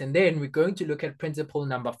 right? And then we're going to look at principle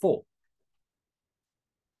number 4.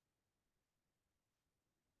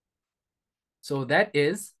 So that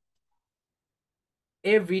is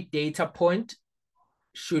every data point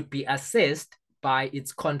should be assessed by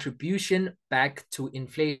its contribution back to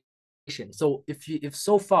inflation. So if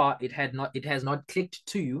so far it has not clicked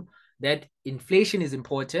to you that inflation is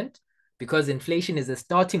important, because inflation is a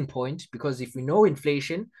starting point, because if we know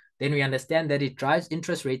inflation, then we understand that it drives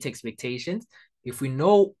interest rate expectations. If we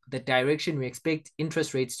know the direction we expect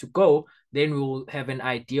interest rates to go, then we will have an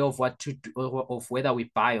idea of what to do, of whether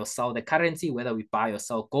we buy or sell the currency, whether we buy or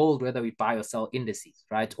sell gold, whether we buy or sell indices,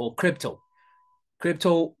 right? Or crypto,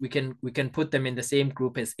 we can put them in the same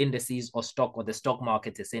group as indices or stock or the stock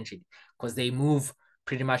market, essentially, because they move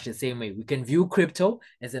pretty much the same way. We can view crypto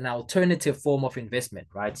as an alternative form of investment,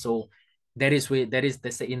 right? So that is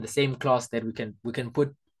in the same class that we can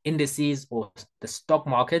put indices or the stock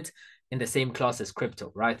market in the same class as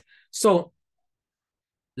crypto, right? So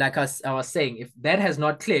like I was saying, if that has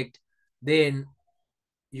not clicked, then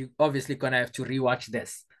you obviously gonna have to rewatch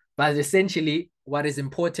this. But essentially, what is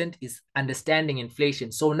important is understanding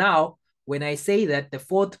inflation. So now, when I say that the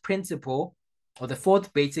fourth principle or the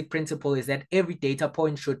fourth basic principle is that every data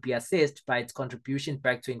point should be assessed by its contribution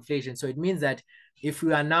back to inflation. So it means that if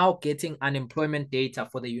we are now getting unemployment data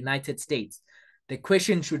for the United States, the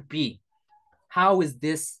question should be, how is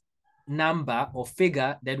this number or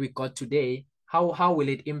figure that we got today, how will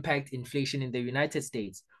it impact inflation in the United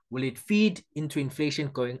States? Will it feed into inflation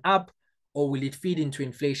going up, or will it feed into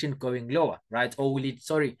inflation going lower, right? Or will it,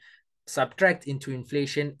 subtract into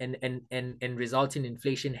inflation and result in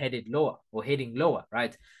inflation headed lower or heading lower,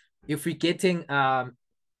 right? If we're getting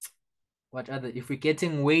if we're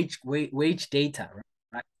getting wage data,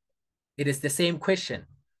 right? It is the same question.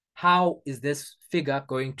 How is this figure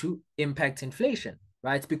going to impact inflation,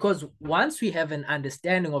 right? Because once we have an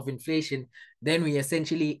understanding of inflation, then we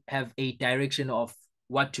essentially have a direction of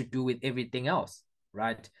what to do with everything else,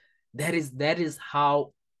 right? That is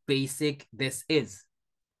how basic this is.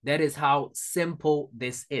 That is how simple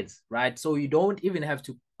this is, right? So you don't even have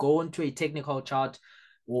to go into a technical chart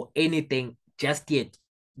or anything just yet.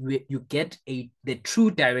 You get the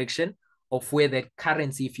true direction of where that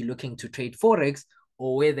currency, if you're looking to trade Forex,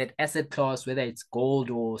 or where that asset class, whether it's gold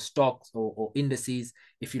or stocks or indices,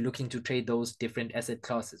 if you're looking to trade those different asset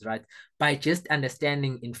classes, right? By just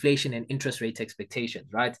understanding inflation and interest rate expectations,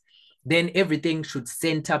 right? Then everything should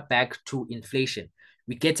center back to inflation.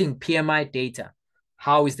 We're getting PMI data.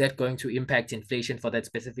 How is that going to impact inflation for that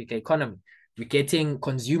specific economy? We're getting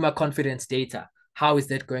consumer confidence data. How is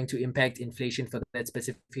that going to impact inflation for that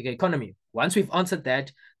specific economy? Once we've answered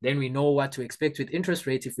that, then we know what to expect with interest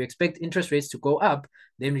rates. If we expect interest rates to go up,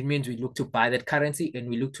 then it means we look to buy that currency and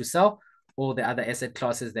we look to sell all the other asset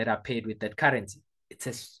classes that are paid with that currency. It's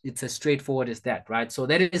as straightforward as that, right? So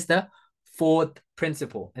that is the fourth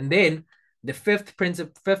principle. And then the fifth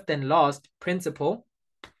and last principle,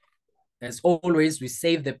 as always, we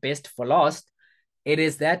save the best for last. It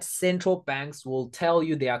is that central banks will tell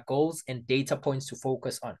you their goals and data points to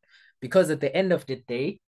focus on. Because at the end of the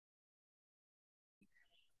day,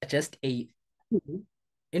 just a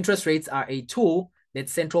interest rates are a tool that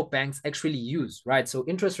central banks actually use, right? So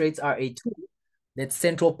interest rates are a tool that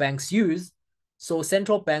central banks use. So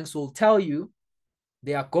central banks will tell you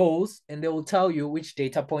their goals and they will tell you which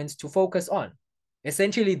data points to focus on.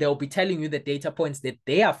 Essentially, they'll be telling you the data points that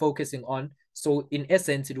they are focusing on. So in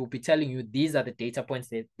essence, it will be telling you these are the data points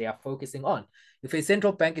that they are focusing on. If a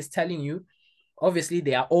central bank is telling you, obviously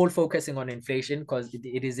they are all focusing on inflation because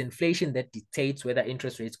it is inflation that dictates whether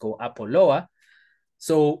interest rates go up or lower.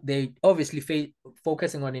 So they obviously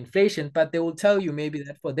focusing on inflation, but they will tell you maybe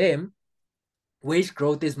that for them, wage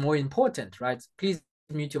growth is more important, right? Please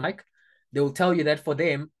mute your mic. They will tell you that for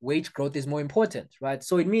them, wage growth is more important, right?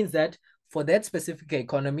 So it means that for that specific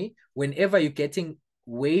economy, whenever you're getting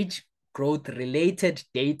wage growth related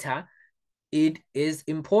data, it is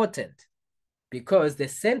important because the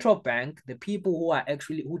central bank, the people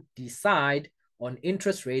who decide on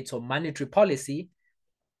interest rates or monetary policy,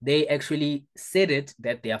 they actually said it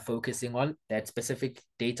that they are focusing on that specific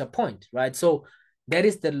data point, right? So that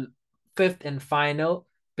is the fifth and final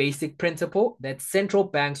basic principle that central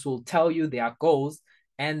banks will tell you their goals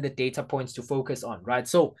and the data points to focus on, right?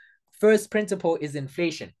 So first principle is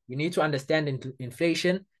inflation. You need to understand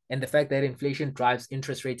inflation and the fact that inflation drives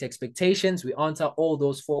interest rate expectations. We answer all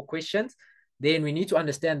those four questions. Then we need to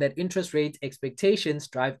understand that interest rate expectations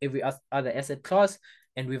drive every other asset class,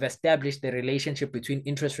 and we've established the relationship between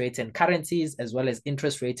interest rates and currencies, as well as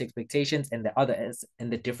interest rate expectations and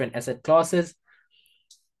the different asset classes.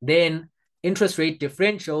 Then interest rate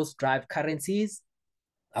differentials drive currencies.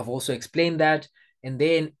 I've also explained that. And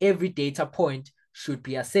then every data point should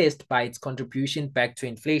be assessed by its contribution back to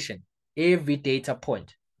inflation. Every data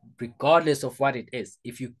point, regardless of what it is.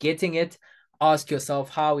 If you're getting it, ask yourself,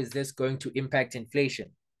 how is this going to impact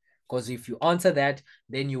inflation? Because if you answer that,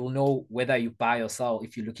 then you will know whether you buy or sell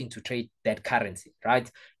if you're looking to trade that currency, right?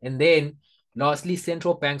 And then lastly,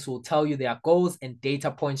 central banks will tell you their goals and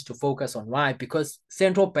data points to focus on. Why? Because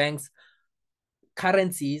central banks,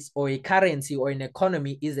 currencies or a currency or an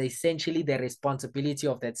economy is essentially the responsibility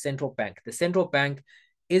of that central bank. The central bank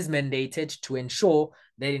is mandated to ensure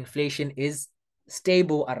that inflation is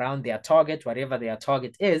stable around their target, whatever their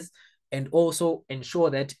target is, and also ensure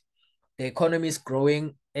that the economy is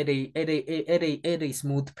growing at a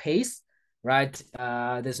smooth pace, right?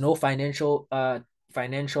 There's no financial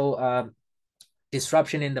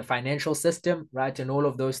disruption in the financial system, right? And all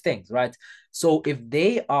of those things, right? So if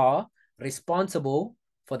they are responsible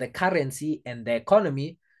for the currency and the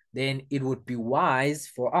economy, then it would be wise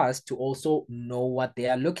for us to also know what they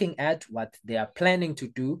are looking at, what they are planning to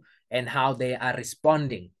do, and how they are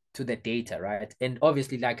responding to the data, right? And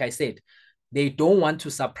obviously, like I said, they don't want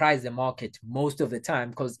to surprise the market most of the time,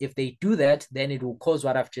 because if they do that, then it will cause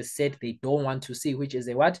what I've just said. They don't want to see, which is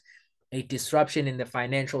a what? A disruption in the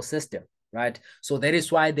financial system, right? So that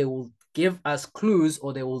is why they will give us clues,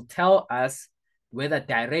 or they will tell us, whether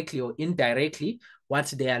directly or indirectly,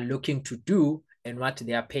 what they are looking to do and what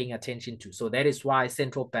they are paying attention to. So that is why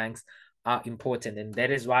central banks are important. And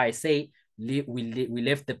that is why I say we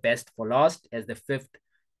left the best for last as the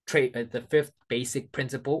fifth basic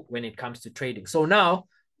principle when it comes to trading. So now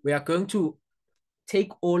we are going to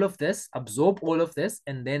take all of this, absorb all of this,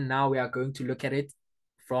 and then now we are going to look at it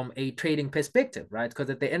from a trading perspective, right? Because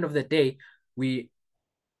at the end of the day, we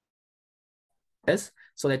this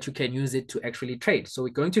so that you can use it to actually trade. So we're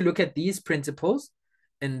going to look at these principles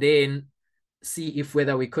and then see if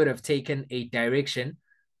whether we could have taken a direction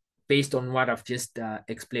based on what I've just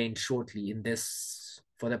explained shortly in this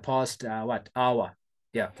for the past hour.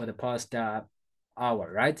 Yeah, for the past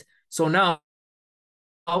hour, right? So now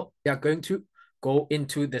we are going to go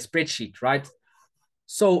into the spreadsheet, right?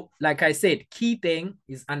 So, like I said, key thing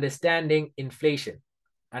is understanding inflation,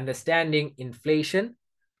 and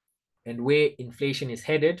where inflation is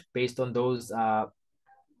headed based on those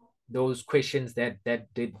questions that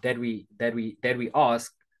we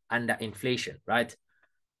ask under inflation, right?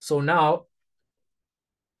 So now,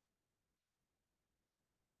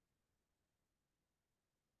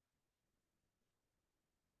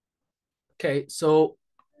 okay, so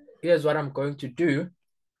here's what I'm going to do.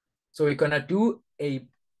 So we're gonna do a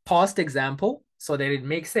past example so that it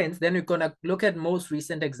makes sense. Then we're gonna look at most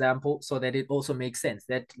recent example so that it also makes sense.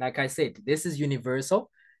 That, like I said, this is universal.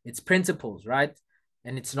 It's principles, right?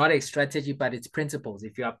 And it's not a strategy, but it's principles.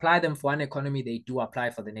 If you apply them for one economy, they do apply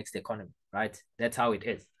for the next economy, right? That's how it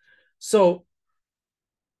is. So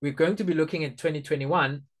we're going to be looking at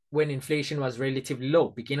 2021 when inflation was relatively low,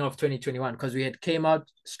 beginning of 2021, because we had came out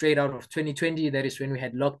straight out of 2020. That is when we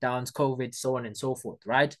had lockdowns, COVID, so on and so forth,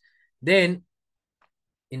 right? Then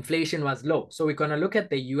inflation was low. So we're going to look at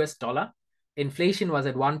the US dollar. Inflation was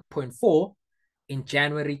at 1.4 in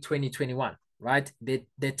January 2021, right?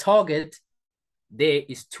 The target there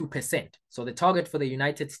is 2%. So the target for the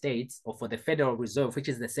United States, or for the Federal Reserve, which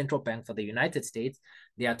is the central bank for the United States,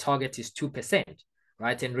 their target is 2%,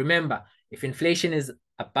 right? And remember, if inflation is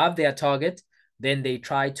above their target, then they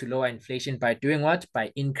try to lower inflation by doing what?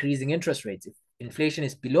 By increasing interest rates. If inflation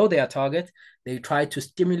is below their target, they try to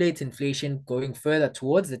stimulate inflation going further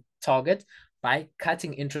towards the target by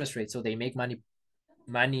cutting interest rates. So they make money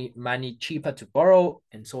cheaper to borrow,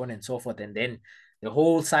 and so on and so forth. And then the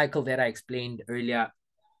whole cycle that I explained earlier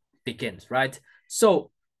begins, right?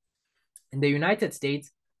 So in the United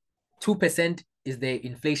States, 2% is the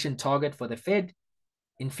inflation target for the Fed.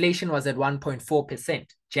 Inflation was at 1.4%,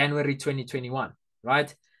 January 2021,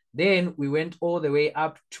 right? Then we went all the way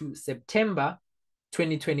up to September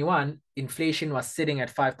 2021, inflation was sitting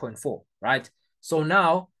at 5.4, right? So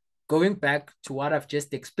now, going back to what I've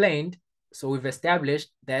just explained, so we've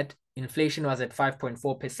established that inflation was at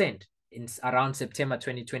 5.4% in around September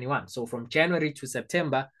 2021. So from January to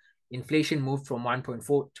September, inflation moved from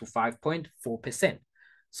 1.4 to 5.4%.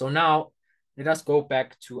 So now let us go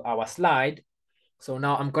back to our slide. So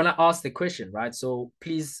now I'm gonna ask the question, right? So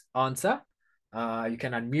please answer. You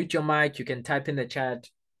can unmute your mic, you can type in the chat,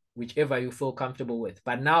 whichever you feel comfortable with.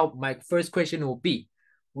 But now my first question will be,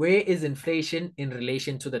 where is inflation in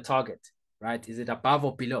relation to the target, right? Is it above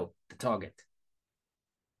or below the target?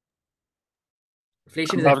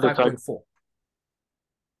 Inflation is at Above the target. 5.4.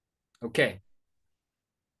 Okay.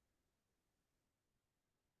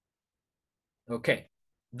 Okay.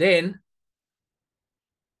 Then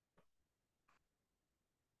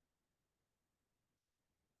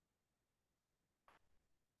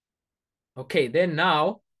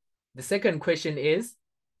now the second question is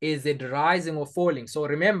it rising or falling? So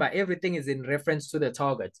remember, everything is in reference to the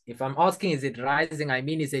target. If I'm asking, is it rising? I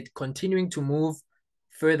mean, is it continuing to move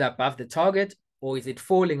further above the target, or is it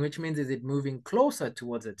falling, which means is it moving closer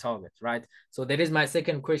towards the target, right? So that is my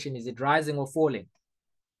second question. Is it rising or falling?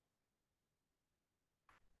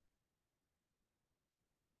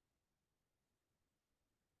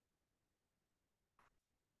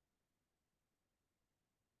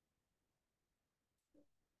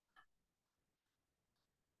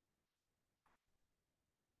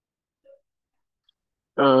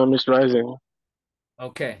 It's rising.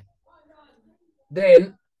 Okay.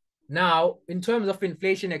 Then now, in terms of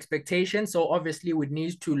inflation expectations, so obviously we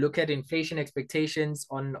need to look at inflation expectations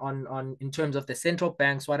on in terms of the central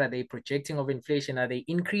banks. What are they projecting of inflation? Are they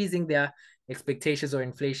increasing their expectations of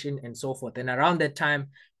inflation and so forth? And around that time,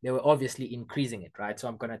 they were obviously increasing it, right? So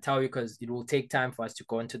I'm going to tell you because it will take time for us to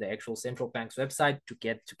go into the actual central bank's website to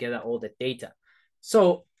get together all the data.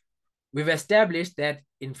 So we've established that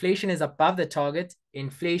inflation is above the target,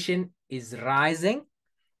 inflation is rising.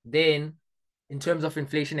 Then in terms of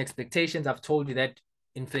inflation expectations, I've told you that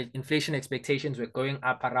inflation expectations were going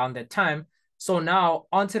up around that time. So now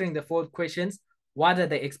answering the fourth questions, what are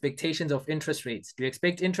the expectations of interest rates? Do you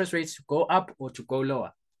expect interest rates to go up or to go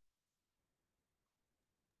lower?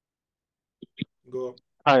 Go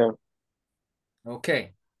higher.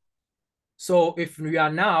 Okay. So if we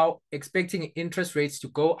are now expecting interest rates to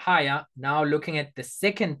go higher, now looking at the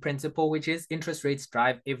second principle, which is interest rates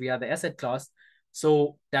drive every other asset class.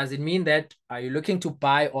 So does it mean that are you looking to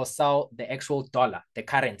buy or sell the actual dollar, the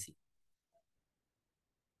currency?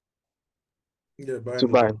 Yeah, buy. To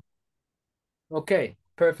buy. Okay,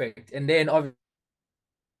 perfect. And then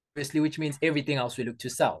obviously, which means everything else we look to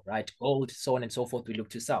sell, right? Gold, so on and so forth, we look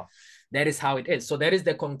to sell. That is how it is. So that is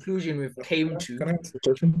the conclusion we've came to. Can I ask a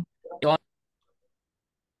question?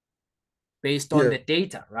 Based on the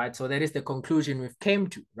data, right? So that is the conclusion we've came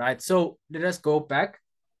to, right? So let us go back.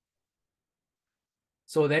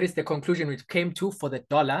 So that is the conclusion we came to for the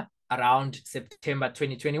dollar around September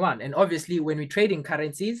 2021. And obviously, when we trade in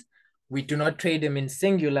currencies, we do not trade them in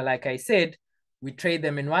singular, like I said. We trade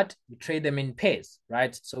them in what? We trade them in pairs,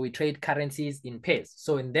 right? So we trade currencies in pairs.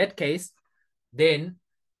 So in that case, then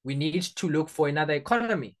we need to look for another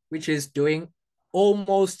economy, which is doing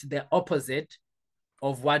almost the opposite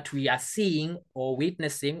of what we are seeing or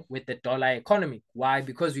witnessing with the dollar economy. Why?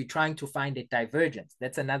 Because we're trying to find a divergence.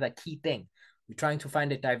 That's another key thing. We're trying to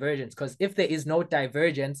find a divergence, because if there is no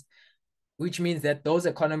divergence, which means that those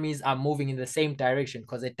economies are moving in the same direction,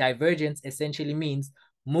 because a divergence essentially means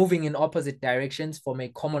moving in opposite directions from a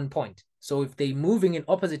common point. So if they're moving in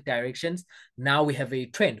opposite directions, now we have a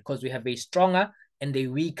trend, because we have a stronger and a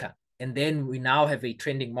weaker, and then we now have a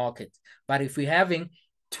trending market. But if we're having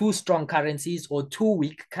two strong currencies or two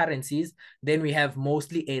weak currencies, then we have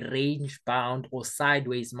mostly a range bound or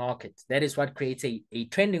sideways market. That is what creates a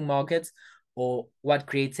trending market, or what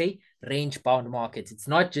creates a range bound market. It's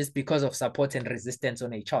not just because of support and resistance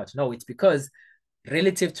on a chart. No, it's because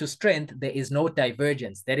relative to strength, there is no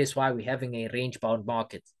divergence. That is why we're having a range bound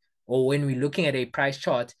market. Or when we're looking at a price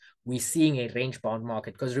chart, we're seeing a range bound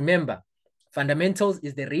market. Because remember, fundamentals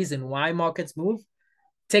is the reason why markets move.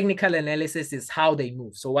 Technical analysis is how they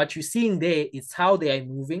move. So what you're seeing there is how they are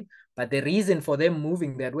moving, but the reason for them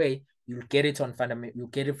moving that way, you'll get it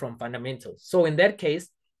from fundamentals. So in that case,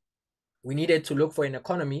 we needed to look for an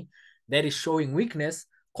economy that is showing weakness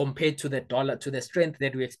compared to the dollar, to the strength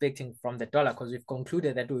that we're expecting from the dollar, because we've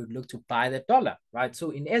concluded that we would look to buy the dollar, right?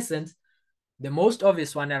 So in essence, the most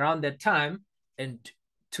obvious one around that time, and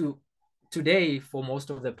to today, for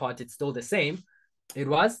most of the part, it's still the same. It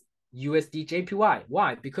was USD JPY.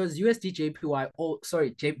 Why? Because USD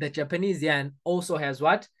JPY, the Japanese yen also has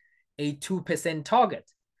what? A 2% target.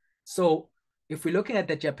 So if we're looking at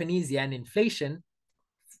the Japanese yen inflation,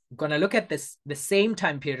 I'm going to look at the same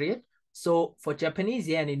time period. So for Japanese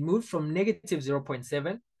yen, it moved from negative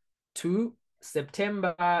 0.7 to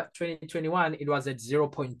September 2021, it was at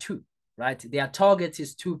 0.2, right? Their target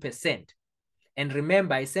is 2%. And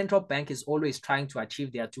remember, a central bank is always trying to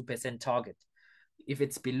achieve their 2% target. If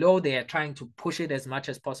it's below, they are trying to push it as much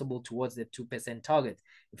as possible towards the 2% target.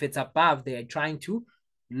 If it's above, they are trying to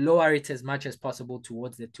lower it as much as possible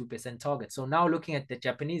towards the 2% target. So now looking at the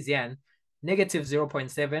Japanese yen, negative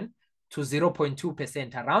 0.7 to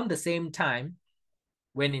 0.2% around the same time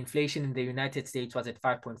when inflation in the United States was at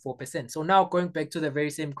 5.4%. So now going back to the very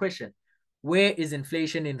same question, where is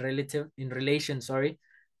inflation in relation,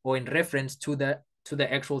 or in reference to the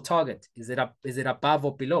actual target? Is it above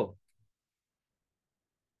or below?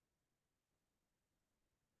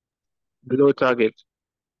 Below target.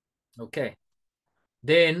 Okay.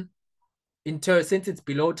 Then, since it's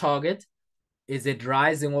below target, is it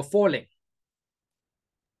rising or falling?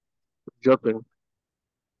 Dropping.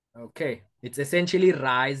 Okay. It's essentially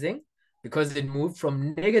rising because it moved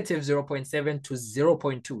from negative 0.7 to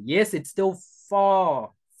 0.2. Yes, it's still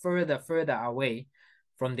further away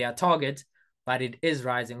from their target, but it is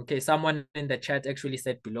rising. Okay, someone in the chat actually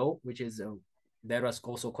said below, which is that was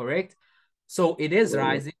also correct. So it is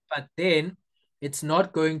rising, but then it's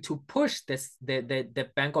not going to push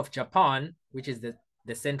the Bank of Japan, which is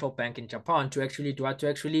the central bank in Japan, to actually do what? To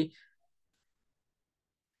actually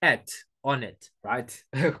act on it, right?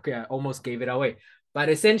 Okay, I almost gave it away. But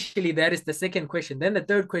essentially, that is the second question. Then the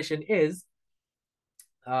third question is,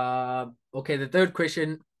 okay, the third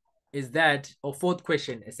question is that, or fourth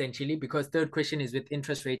question, essentially, because third question is with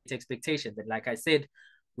interest rate expectations. And like I said,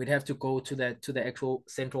 we'd have to go to the actual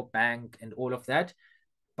central bank and all of that.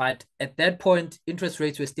 But at that point, interest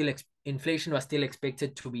rates were still, inflation was still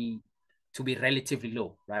expected to be relatively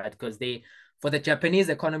low, right? Because for the Japanese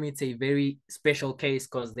economy, it's a very special case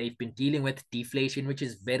because they've been dealing with deflation, which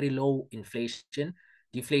is very low inflation.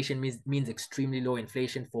 Deflation means extremely low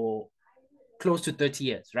inflation for close to 30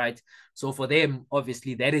 years, right? So for them,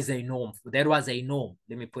 obviously, that is a norm. That was a norm,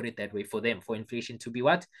 let me put it that way, for them, for inflation to be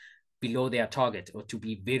what? Below their target, or to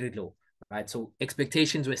be very low, right? So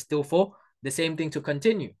expectations were still for the same thing to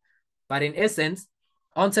continue. But in essence,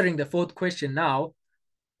 answering the fourth question now,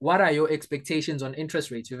 what are your expectations on interest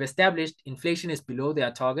rates? We've established inflation is below their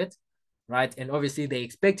target, right? And obviously they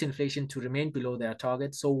expect inflation to remain below their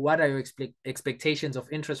target. So what are your expectations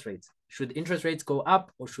of interest rates? Should interest rates go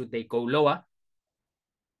up or should they go lower?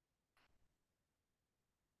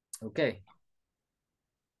 Okay.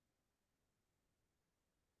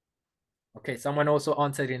 Okay, someone also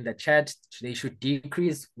answered in the chat, they should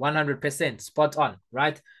decrease 100%, spot on,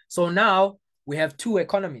 right? So now we have two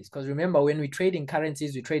economies, because remember, when we trade in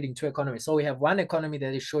currencies, we trade in two economies. So we have one economy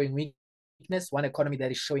that is showing weakness, one economy that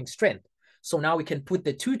is showing strength. So now we can put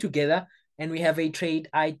the two together and we have a trade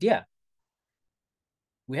idea.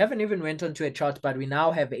 We haven't even went on to a chart, but we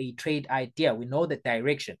now have a trade idea. We know the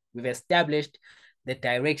direction. We've established the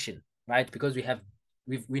direction, right? Because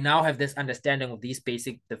we now have this understanding of the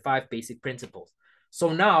five basic principles.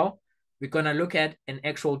 So now we're gonna look at an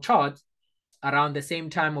actual chart around the same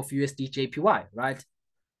time of USD JPY, right?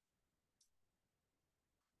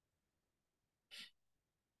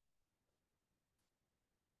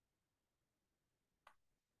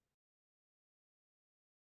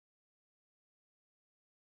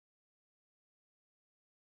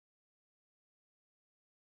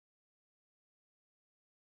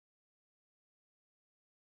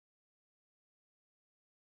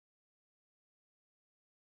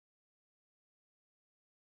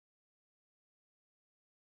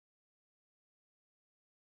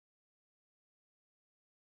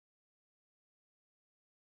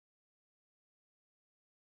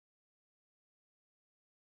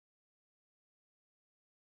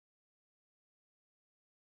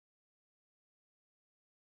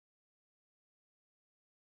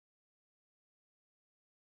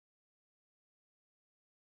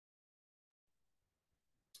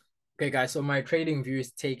 Okay, guys, so my trading view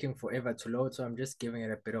is taking forever to load, so I'm just giving it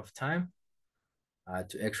a bit of time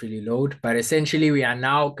to actually load. But essentially, we are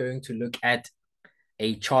now going to look at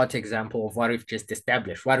a chart example of what we've just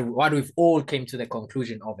established, what we've all came to the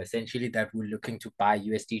conclusion of, essentially, that we're looking to buy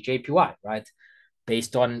USD JPY, right?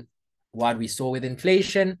 Based on what we saw with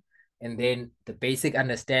inflation, and then the basic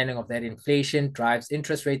understanding of that inflation drives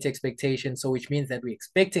interest rates expectation. So which means that we're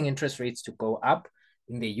expecting interest rates to go up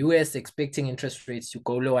in the US, expecting interest rates to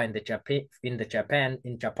go lower in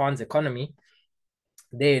Japan's economy.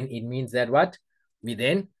 Then it means that what? We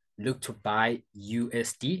then look to buy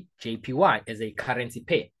USD JPY as a currency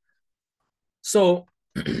pair. So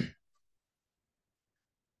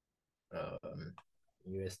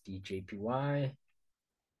USD JPY.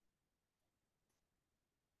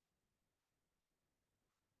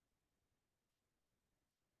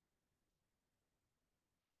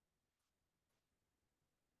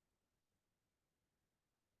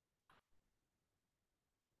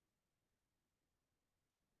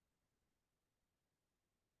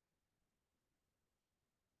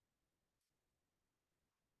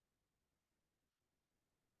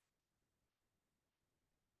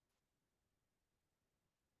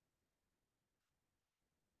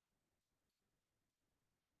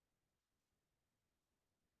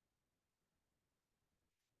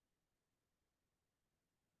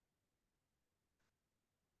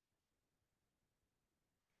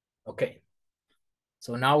 Okay.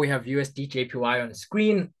 So now we have USD JPY on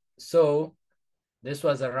screen. So this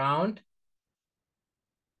was around,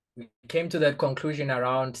 we came to that conclusion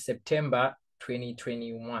around September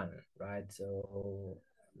 2021, right? So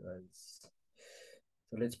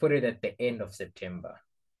let's put it at the end of September.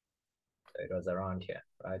 So it was around here,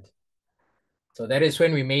 right? So that is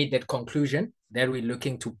when we made that conclusion that we're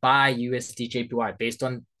looking to buy USD JPY based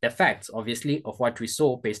on the facts, obviously, of what we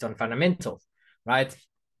saw based on fundamentals, right?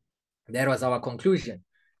 That was our conclusion.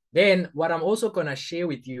 Then what I'm also going to share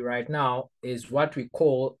with you right now is what we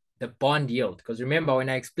call the bond yield. Because remember, when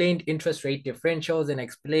I explained interest rate differentials and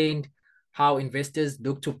explained how investors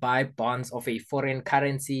look to buy bonds of a foreign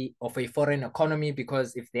currency, of a foreign economy,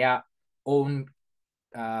 because if their own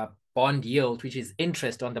bond yield, which is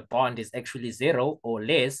interest on the bond, is actually zero or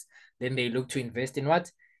less, then they look to invest in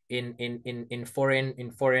what? In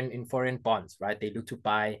foreign bonds, right? They look to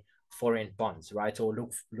buy foreign bonds, right? Or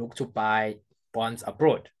look to buy bonds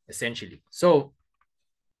abroad, essentially. So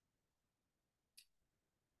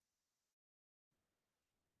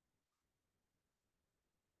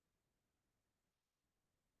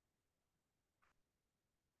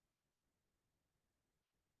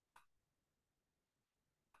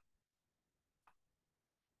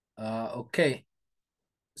okay.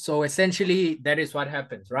 So essentially, that is what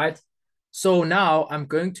happens, right? So now I'm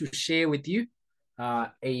going to share with you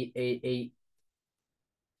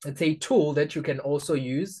it's a tool that you can also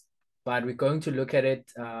use, but we're going to look at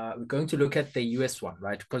it. We're going to look at the US one,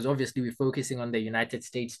 right? Because obviously we're focusing on the United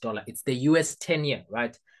States dollar. It's the US 10-year,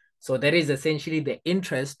 right? So that is essentially the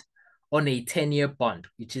interest on a 10-year bond,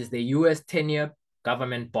 which is the US 10-year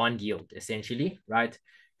government bond yield, essentially, right?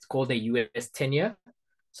 It's called the US 10-year.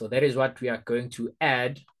 So that is what we are going to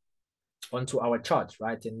add onto our charts,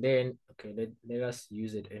 right? And then, okay, let us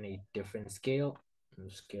use it in a different scale.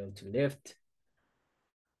 Scale to left.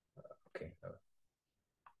 Okay.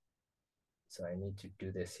 So I need to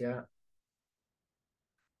do this here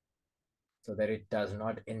so that it does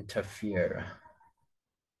not interfere.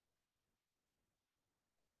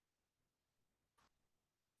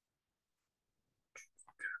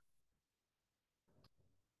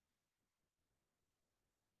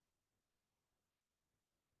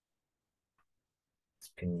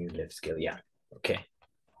 Spin new lift skill. Yeah. Okay.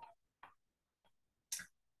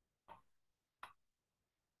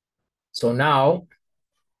 So now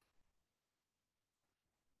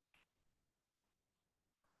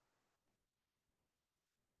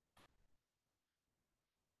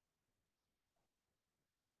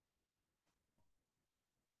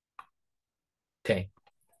okay.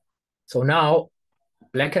 So now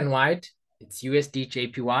black and white, it's USD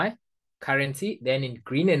JPY currency. Then in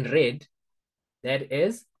green and red, that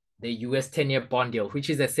is the US 10-year bond yield, which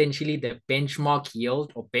is essentially the benchmark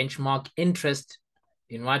yield or benchmark interest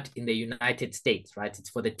in what? In the United States, right? It's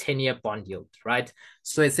for the 10-year bond yield, right?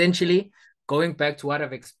 So essentially, going back to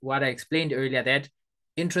what I explained earlier, that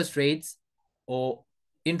interest rates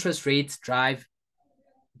drive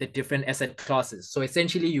the different asset classes. So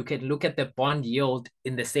essentially, you can look at the bond yield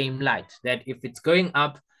in the same light, that if it's going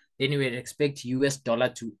up, then you would expect US dollar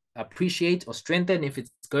to appreciate or strengthen. If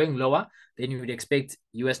it's going lower, then you would expect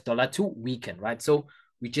US dollar to weaken, right? So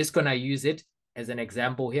we're just going to use it as an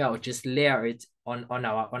example here, or just layer it on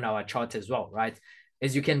our chart as well, right?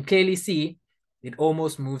 As you can clearly see, it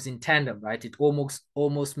almost moves in tandem, right? It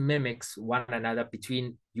almost mimics one another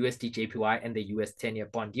between USD JPY and the US 10-year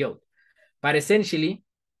bond yield. But essentially,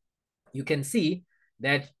 you can see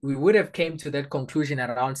that we would have came to that conclusion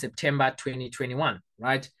around September 2021,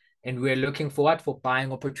 right? And we're looking forward for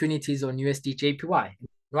buying opportunities on USD JPY.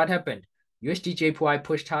 What happened? USD JPY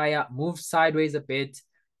pushed higher, moved sideways a bit,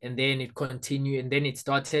 and then it continued, and then it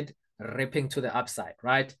started ripping to the upside,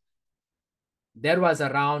 right? That was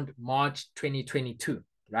around March 2022,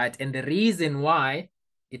 right? And the reason why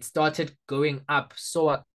it started going up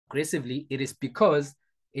so aggressively, it is because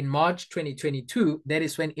in March 2022, that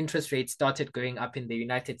is when interest rates started going up in the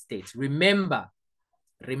United States. Remember,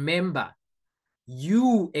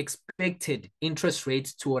 you expected interest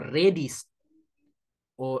rates to already,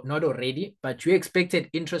 or not already, but you expected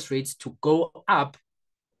interest rates to go up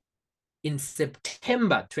in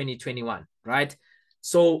September 2021, right?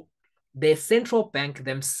 So the central bank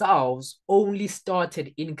themselves only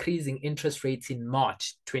started increasing interest rates in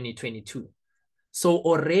March 2022. So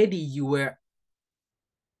already you were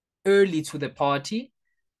early to the party.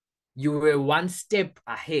 You were one step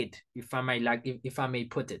ahead, if I may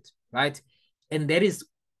put it, right? And that is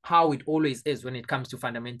how it always is when it comes to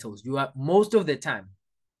fundamentals. You are most of the time,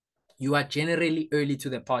 you are generally early to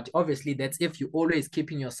the party. Obviously, that's if you're always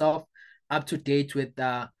keeping yourself up to date with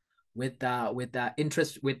the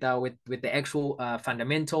interest with the actual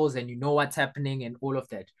fundamentals, and you know what's happening and all of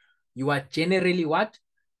that. You are generally what?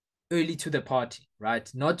 Early to the party, right?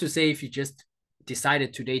 Not to say if you just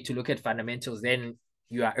decided today to look at fundamentals, then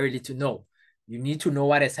you are early to know. You need to know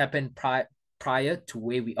what has happened prior to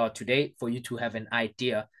where we are today for you to have an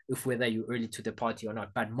idea if whether you're early to the party or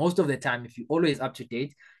not. But most of the time, if you're always up to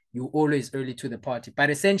date, you're always early to the party. But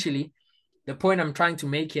essentially, the point I'm trying to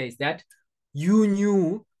make here is that you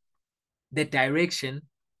knew the direction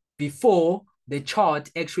before the chart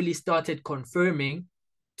actually started confirming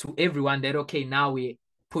to everyone that, okay, now we're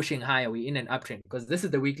pushing higher, we're in an uptrend, because this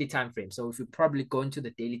is the weekly time frame. So if you probably go into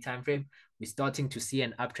the daily time frame, we're starting to see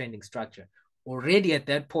an uptrending structure. Already at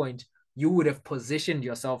that point, you would have positioned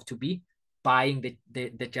yourself to be buying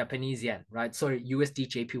the Japanese yen, right? Sorry, USD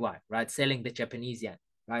JPY, right? Selling the Japanese yen,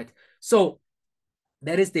 right? So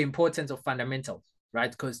that is the importance of fundamentals,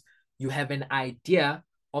 right? Because you have an idea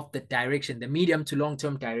of the direction, the medium to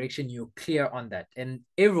long-term direction. You're clear on that, and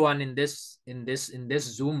everyone in this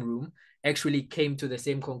Zoom room actually came to the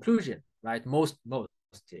same conclusion, right? Most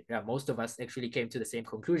of us actually came to the same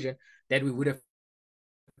conclusion, that we would have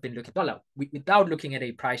been looking at dollar without looking at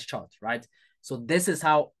a price chart, right? So this is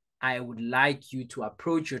how I would like you to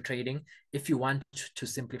approach your trading if you want to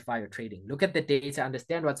simplify your trading. Look at the data,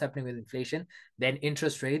 understand what's happening with inflation, then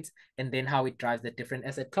interest rates, and then how it drives the different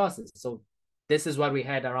asset classes. So this is what we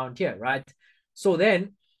had around here, right? So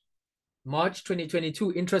then March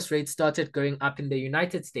 2022, interest rates started going up in the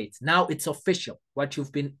United States. Now it's official. What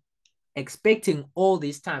you've been expecting all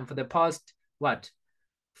this time for the past, what,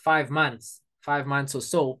 5 months or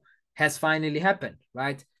so has finally happened,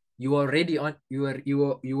 right? You were already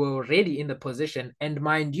in the position, and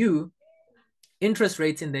mind you, interest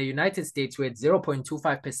rates in the United States were at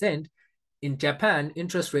 0.25%. In Japan,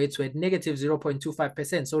 interest rates were at negative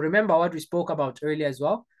 0.25%. So remember what we spoke about earlier as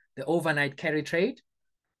well, the overnight carry trade.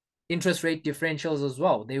 interest rate differentials as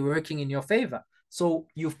well. They're working in your favor. So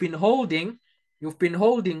you've been holding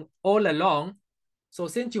all along. So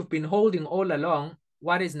since you've been holding all along,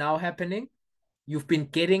 what is now happening? You've been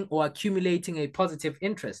getting or accumulating a positive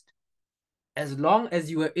interest. As long as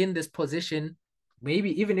you were in this position,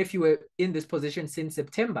 maybe even if you were in this position since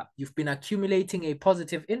September, you've been accumulating a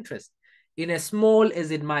positive interest. In as small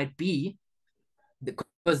as it might be,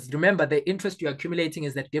 because remember, the interest you're accumulating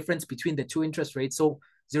is the difference between the two interest rates. So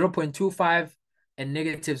 0.25 and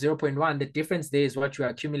negative 0.1, the difference there is what you're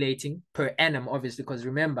accumulating per annum, obviously, because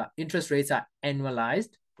remember, interest rates are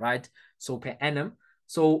annualized, right? So per annum.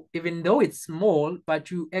 So even though it's small,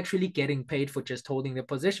 but you actually getting paid for just holding the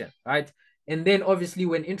position, right? And then obviously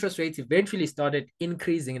when interest rates eventually started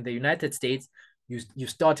increasing in the United States, you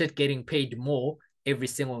started getting paid more every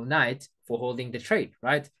single night for holding the trade,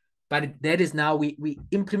 right? But that is now we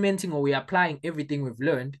implementing or we applying everything we've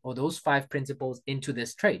learned or those 5 principles into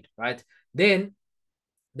this trade, right? Then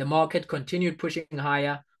the market continued pushing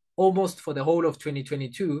higher almost for the whole of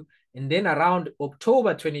 2022. And then around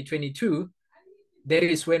October 2022, that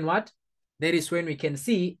is when what? That is when we can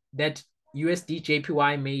see that USD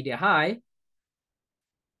JPY made a high.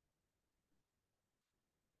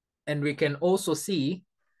 And we can also see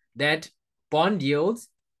that bond yields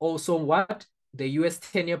also what? The US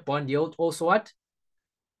 10-year bond yield also what?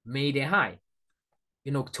 Made a high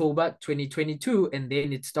in October 2022, and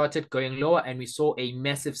then it started going lower, and we saw a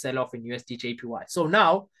massive sell-off in USD JPY. So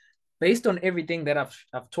now, based on everything that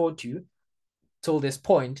I've taught you till this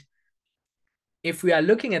point, if we are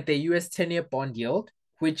looking at the US 10-year bond yield,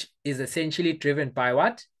 which is essentially driven by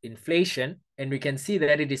what? Inflation, and we can see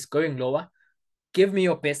that it is going lower, give me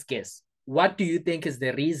your best guess. What do you think is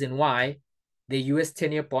the reason why the US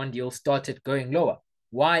 10-year bond yield started going lower?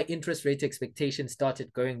 Why interest rate expectations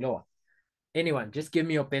started going lower? Anyone, just give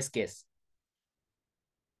me your best guess.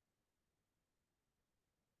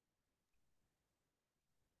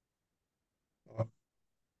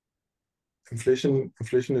 Inflation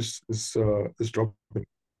is dropping.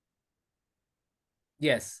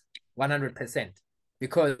 Yes, 100%.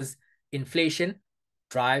 Because inflation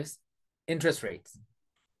drives interest rates.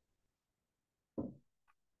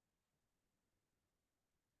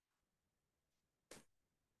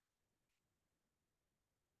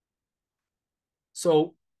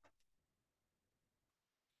 So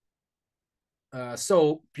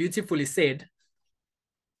beautifully said.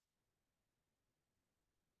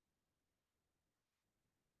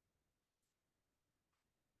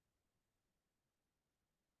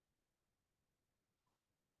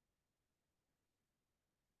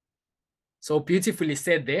 So beautifully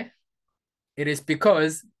said there. It is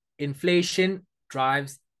because inflation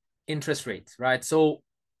drives interest rates, right? So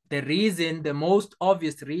the most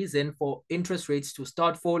obvious reason for interest rates to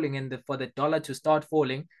start falling and for the dollar to start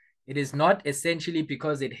falling, it is not essentially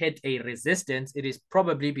because it hit a resistance. It is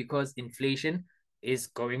probably because inflation is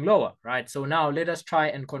going lower, right? So now let us try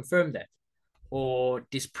and confirm that or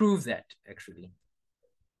disprove that actually.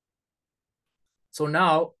 So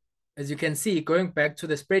now, as you can see, going back to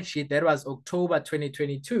the spreadsheet, that was October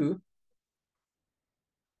 2022.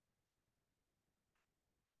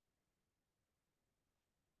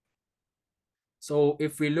 So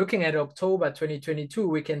if we're looking at October 2022,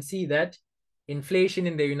 we can see that inflation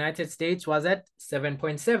in the United States was at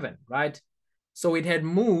 7.7, right? So it had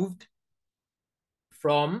moved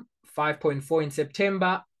from 5.4 in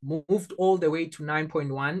September, moved all the way to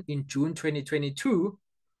 9.1 in June 2022.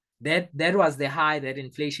 That was the high that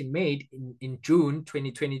inflation made in June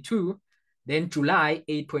 2022. Then July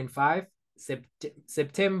 8.5,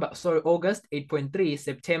 August 8.3,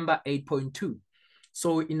 September 8.2.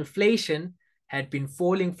 So inflation had been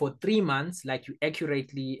falling for 3 months, like you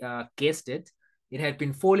accurately guessed it. It had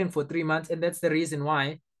been falling for 3 months, and that's the reason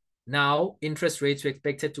why now interest rates were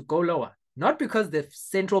expected to go lower. Not because the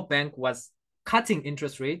central bank was cutting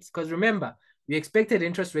interest rates, because remember, we expected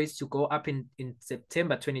interest rates to go up in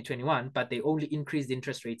September 2021, but they only increased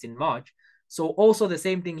interest rates in March. So also the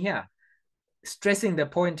same thing here, stressing the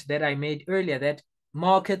point that I made earlier that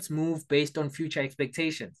markets move based on future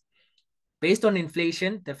expectations. Based on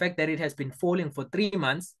inflation, the fact that it has been falling for 3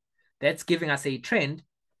 months, that's giving us a trend.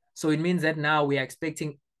 So it means that now we are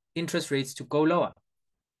expecting interest rates to go lower,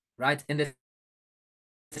 right? And the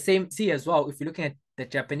same see as well, if you're looking at the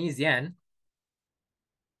Japanese yen,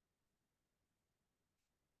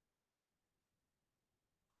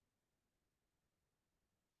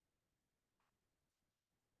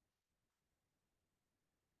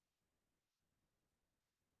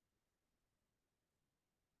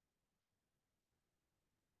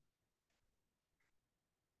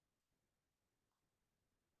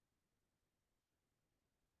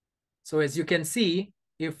 So as you can see,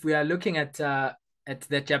 if we are looking at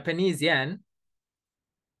the Japanese yen,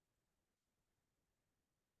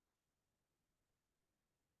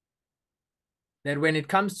 that when it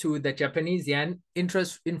comes to the Japanese yen,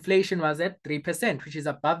 inflation was at 3%, which is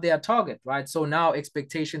above their target, right? So now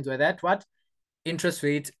expectations were that what? Interest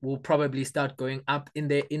rates will probably start going up in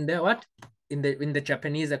the what? In the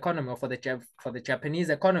Japanese economy, or for the Japanese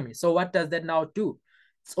economy. So what does that now do?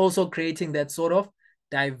 It's also creating that sort of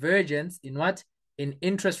divergence in what? In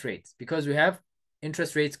interest rates, because we have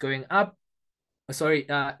interest rates going up.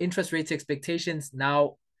 Interest rates expectations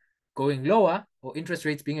now going lower, or interest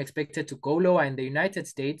rates being expected to go lower in the United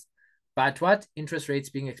States, but what? Interest rates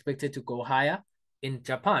being expected to go higher in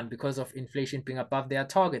Japan because of inflation being above their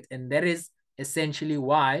target. And that is essentially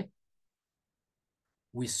why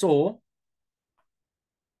we saw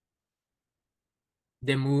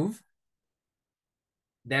the move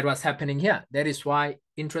that was happening here. That is why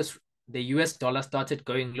the US dollar started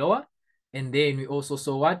going lower. And then we also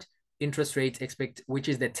saw what? Interest rates which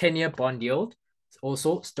is the 10-year bond yield,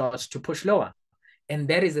 also starts to push lower. And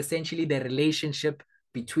that is essentially the relationship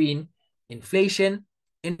between inflation,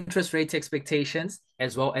 interest rate expectations,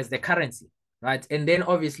 as well as the currency, right? And then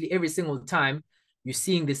obviously every single time you're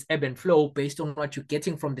seeing this ebb and flow based on what you're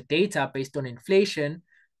getting from the data, based on inflation,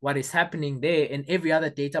 what is happening there, and every other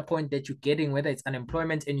data point that you're getting, whether it's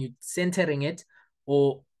unemployment, and you're centering it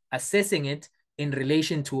or assessing it in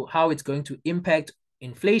relation to how it's going to impact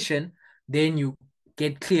inflation, then you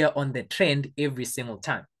get clear on the trend every single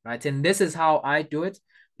time, right? And this is how I do it.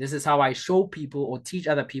 This is how I show people or teach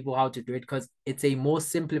other people how to do it, because it's a more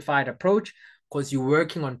simplified approach, because you're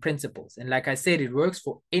working on principles. And like I said, it works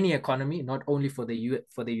for any economy, not only for the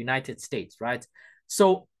United States, right?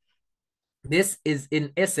 So this is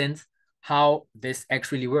in essence how this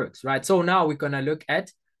actually works, right? So now we're going to look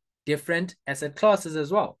at different asset classes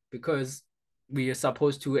as well, because we are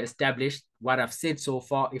supposed to establish what I've said so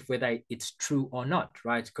far, if whether it's true or not,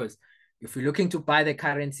 right? Because if we're looking to buy the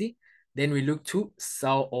currency, then we look to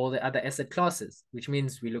sell all the other asset classes, which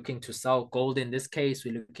means we're looking to sell gold in this case,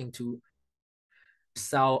 we're looking to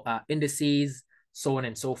sell indices, so on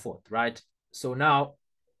and so forth, right? So now,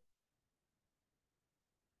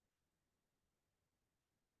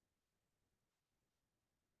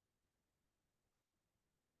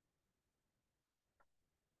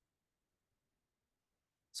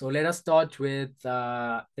 so let us start with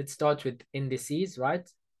indices, right?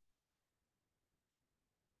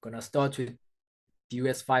 Gonna start with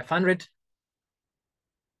US 500.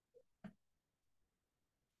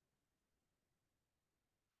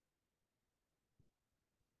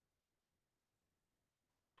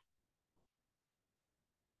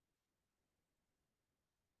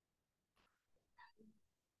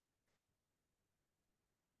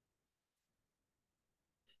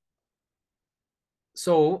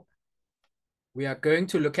 So we are going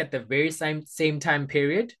to look at the very same time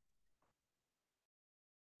period.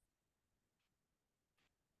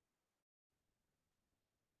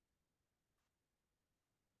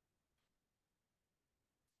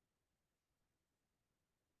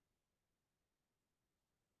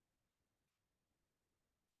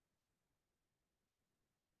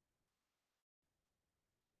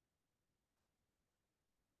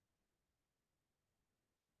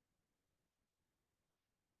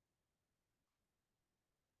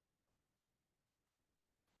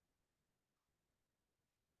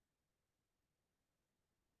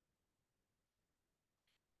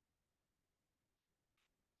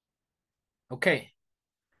 Okay,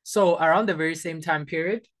 so around the very same time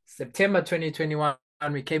period, September 2021,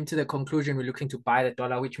 we came to the conclusion we're looking to buy the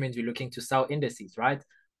dollar, which means we're looking to sell indices, right?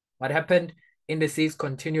 What happened? Indices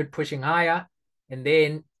continued pushing higher, and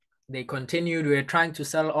then they continued. We were trying to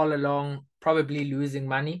sell all along, probably losing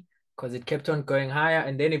money because it kept on going higher.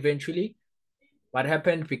 And then eventually, what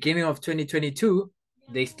happened? Beginning of 2022,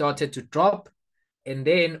 they started to drop. And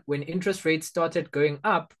then when interest rates started going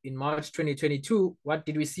up in March 2022, what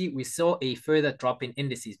did we see? We saw a further drop in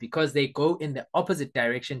indices because they go in the opposite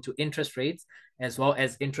direction to interest rates as well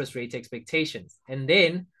as interest rate expectations. And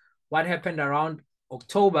then what happened around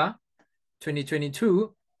October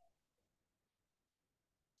 2022?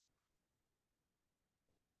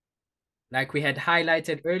 Like we had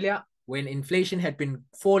highlighted earlier, when inflation had been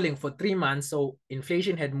falling for 3 months, so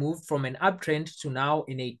inflation had moved from an uptrend to now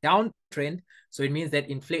in a downtrend. So it means that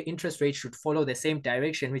interest rates should follow the same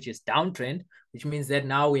direction, which is downtrend, which means that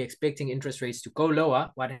now we're expecting interest rates to go lower.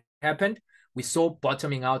 What happened? We saw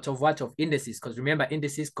bottoming out of what? Of indices, because remember,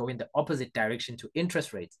 indices go in the opposite direction to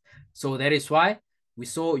interest rates. So that is why we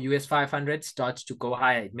saw US 500 start to go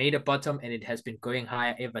higher. It made a bottom and it has been going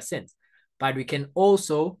higher ever since. But we can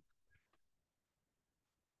also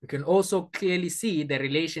We can also clearly see the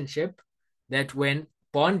relationship that when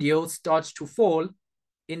bond yields start to fall,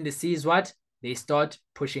 indices what? They start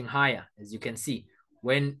pushing higher, as you can see.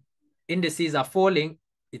 When indices are falling,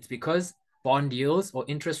 it's because bond yields or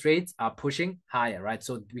interest rates are pushing higher, right?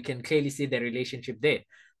 So we can clearly see the relationship there.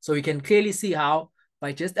 So we can clearly see how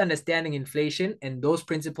by just understanding inflation and those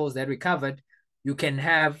principles that we covered, you can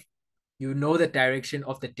have, you know, the direction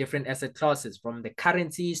of the different asset classes from the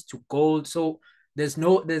currencies to gold. So there's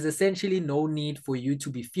essentially no need for you to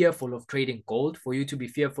be fearful of trading gold, for you to be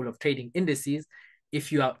fearful of trading indices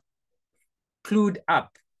if you are clued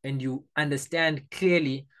up and you understand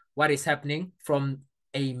clearly what is happening from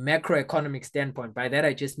a macroeconomic standpoint. By that,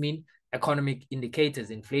 I just mean economic indicators,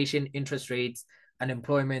 inflation, interest rates,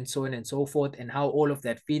 unemployment, so on and so forth, and how all of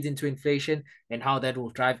that feeds into inflation and how that will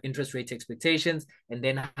drive interest rate expectations, and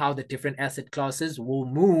then how the different asset classes will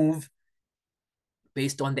move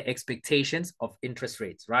based on the expectations of interest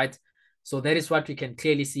rates, right? So that is what we can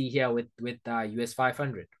clearly see here with US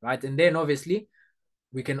 500, right? And then obviously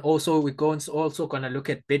we're also gonna look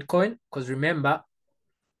at Bitcoin, because remember,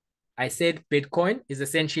 I said Bitcoin is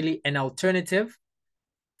essentially an alternative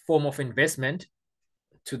form of investment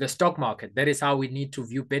to the stock market. That is how we need to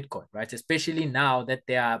view Bitcoin, right? Especially now that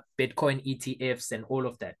there are Bitcoin ETFs and all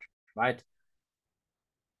of that, right?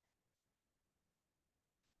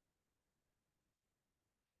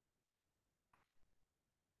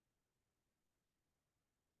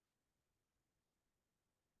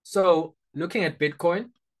 So looking at Bitcoin,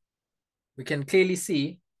 we can clearly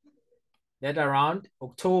see that around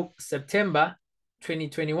September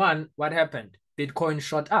 2021, what happened? Bitcoin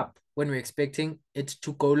shot up when we're expecting it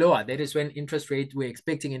to go lower. That is when we're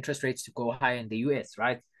expecting interest rates to go higher in the US,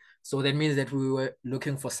 right? So that means that we were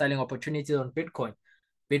looking for selling opportunities on Bitcoin.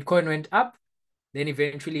 Bitcoin went up, then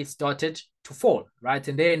eventually it started to fall, right?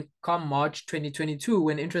 And then come March 2022,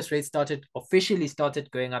 when interest rates officially started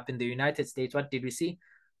going up in the United States, what did we see?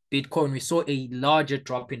 Bitcoin, we saw a larger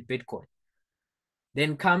drop in Bitcoin.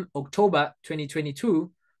 Then come October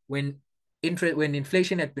 2022, when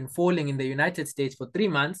inflation had been falling in the United States for 3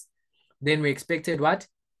 months, then we expected what?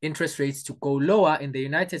 Interest rates to go lower in the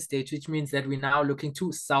United States, which means that we're now looking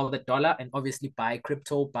to sell the dollar and obviously buy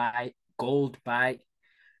crypto, buy gold, buy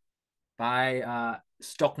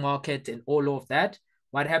stock market and all of that.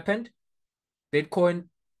 What happened? Bitcoin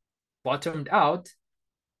bottomed out.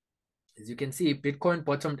 As you can see, Bitcoin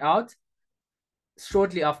bottomed out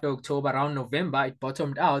shortly after October, around November. It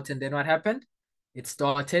bottomed out, and then what happened? It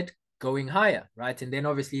started going higher, right? And then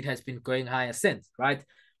obviously it has been going higher since, right?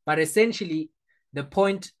 But essentially, the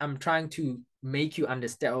point I'm trying to make you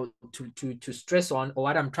understand, or to stress on, or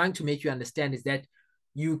what I'm trying to make you understand, is that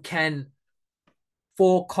you can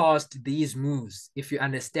forecast these moves if you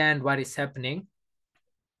understand what is happening.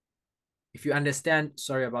 If you understand,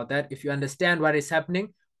 sorry about that, if you understand what is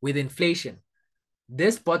happening with inflation,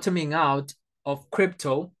 this bottoming out of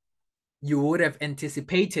crypto, you would have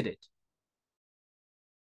anticipated it.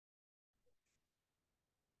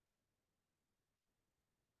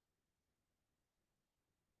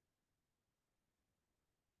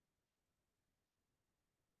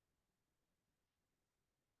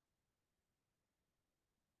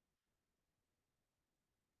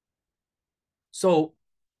 So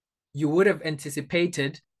you would have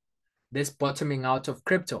anticipated this bottoming out of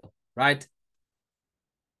crypto, right?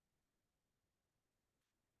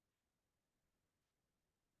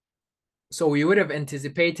 So we would have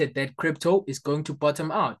anticipated that crypto is going to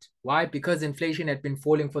bottom out. Why? Because inflation had been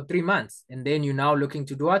falling for 3 months. And then you're now looking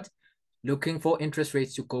to do what? Looking for interest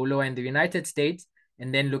rates to go lower in the United States,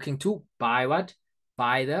 and then looking to buy what?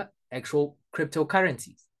 Buy the actual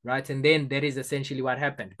cryptocurrencies, right? And then that is essentially what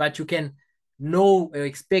happened. But you can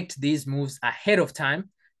expect these moves ahead of time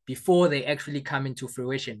before they actually come into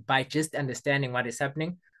fruition by just understanding what is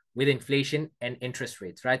happening with inflation and interest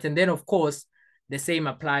rates, right? And then of course, the same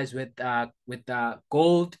applies with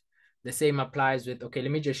gold. The same applies with, okay,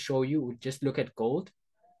 let me just show you. Just look at gold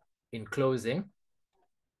in closing.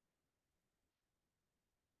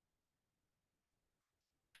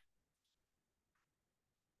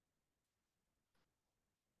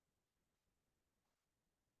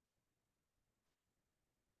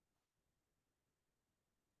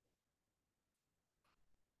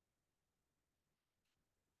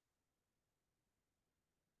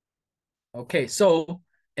 Okay, so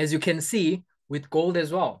as you can see with gold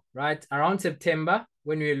as well, right? Around September,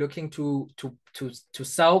 when we were looking to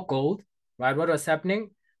sell gold, right? What was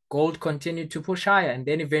happening? Gold continued to push higher, and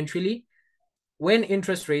then eventually, when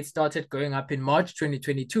interest rates started going up in March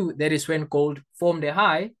 2022, that is when gold formed a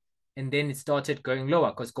high, and then it started going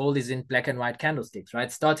lower because gold is in black and white candlesticks,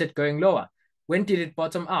 right? Started going lower. When did it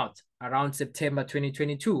bottom out? Around September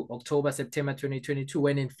 2022, October, September 2022,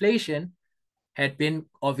 when inflation had been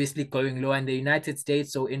obviously going lower in the United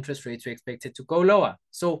States, so interest rates were expected to go lower.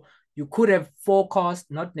 So you could have forecast,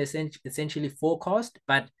 not essentially forecast,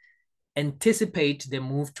 but anticipate the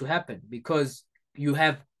move to happen because you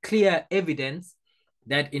have clear evidence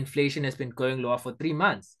that inflation has been going lower for 3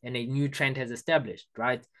 months and a new trend has established,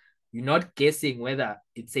 right? You're not guessing whether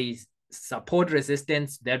it's a support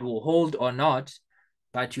resistance that will hold or not,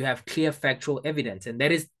 but you have clear factual evidence. And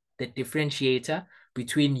that is the differentiator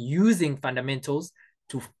between using fundamentals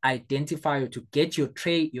to identify or to get your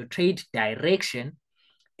trade direction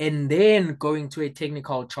and then going to a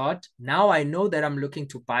technical chart. Now I know that I'm looking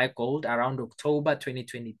to buy gold around October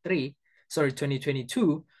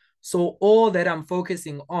 2022. So all that I'm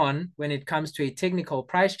focusing on when it comes to a technical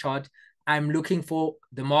price chart, I'm looking for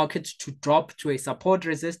the market to drop to a support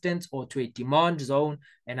resistance or to a demand zone,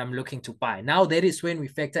 and I'm looking to buy. Now that is when we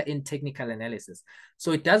factor in technical analysis.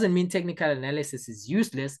 So it doesn't mean technical analysis is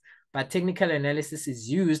useless, but technical analysis is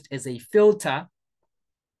used as a filter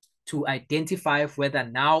to identify whether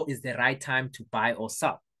now is the right time to buy or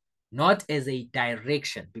sell, not as a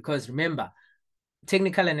direction. Because remember,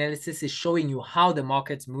 technical analysis is showing you how the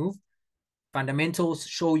markets move. Fundamentals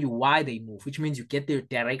show you why they move, which means you get the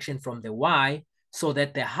direction from the why so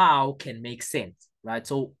that the how can make sense, right?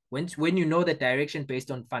 So when you know the direction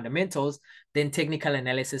based on fundamentals, then technical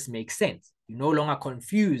analysis makes sense. You're no longer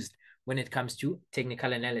confused when it comes to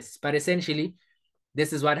technical analysis. But essentially,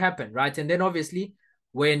 this is what happened, right? And then obviously,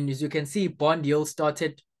 when, as you can see, bond yield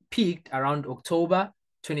peaked around October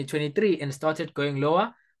 2023 and started going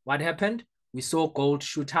lower, what happened? We saw gold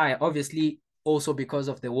shoot higher, obviously also because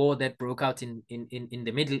of the war that broke out in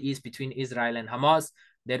the Middle East between Israel and Hamas.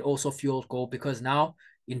 That also fueled gold because now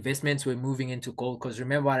investments were moving into gold. Because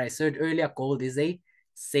remember what I said earlier, gold is a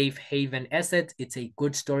safe haven asset. It's a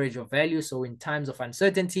good storage of value. So in times of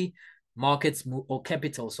uncertainty, markets move, or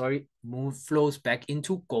capital, flows back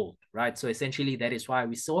into gold, right? So essentially, that is why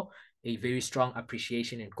we saw a very strong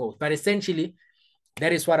appreciation in gold. But essentially,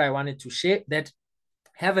 that is what I wanted to share, that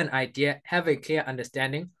have an idea, have a clear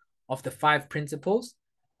understanding of the 5 principles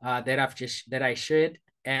that I shared,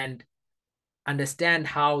 and understand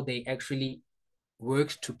how they actually work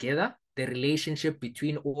together, the relationship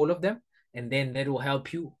between all of them, and then that will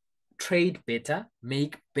help you trade better,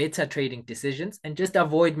 make better trading decisions, and just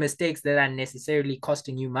avoid mistakes that are necessarily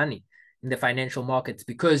costing you money in the financial markets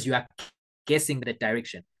because you are guessing the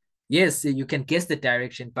direction. Yes, you can guess the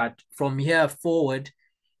direction, but from here forward,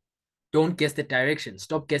 don't guess the direction.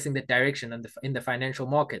 Stop guessing the direction in the financial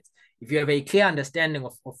markets. If you have a clear understanding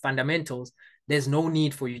of fundamentals, there's no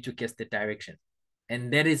need for you to guess the direction.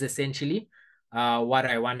 And that is essentially what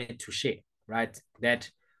I wanted to share, right? That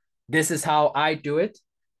this is how I do it.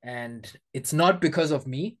 And it's not because of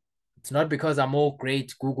me. It's not because I'm all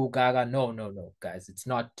great, Google Gaga. No, guys. It's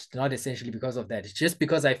not essentially because of that. It's just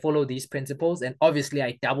because I follow these principles and obviously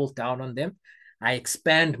I double down on them. I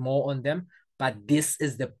expand more on them, but this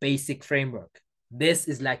is the basic framework. This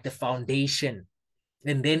is like the foundation.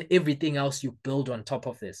 And then everything else you build on top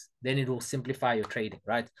of this, then it will simplify your trading,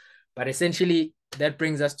 right? But essentially, that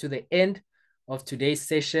brings us to the end of today's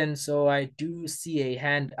session. So I do see a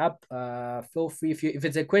hand up. Feel free, if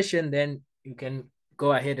it's a question, then you can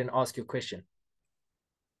go ahead and ask your question.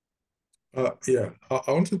 Yeah,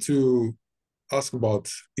 I wanted to ask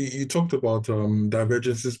about, you talked about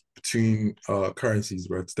divergences between currencies,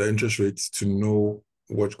 right? The interest rates to know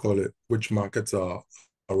what you call it, which markets are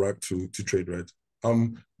ripe to trade, right?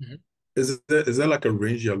 Is there like a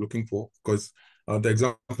range you're looking for? Because the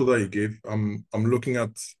example that you gave, I'm looking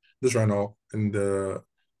at this right now in the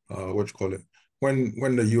what you call it,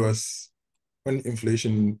 when the US, when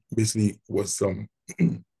inflation basically was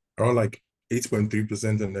around like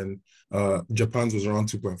 8.3%, and then Japan's was around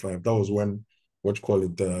 2.5. That was when, what you call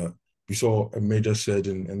it, we saw a major surge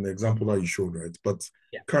in the example that you showed, right? But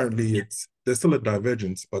currently there's still a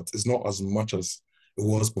divergence, but it's not as much as it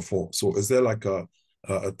was before. So is there like a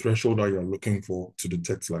threshold that you're looking for to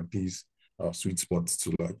detect like these sweet spots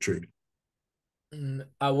to like trade?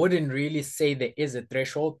 I wouldn't really say there is a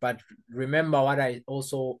threshold, but remember what I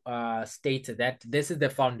also stated, that this is the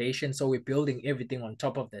foundation. So we're building everything on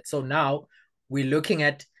top of that. So now we're looking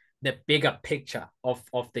at the bigger picture of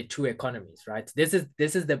the two economies, right? This is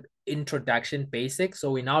the introduction basic.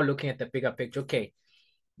 So we're now looking at the bigger picture. Okay,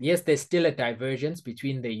 yes, there's still a divergence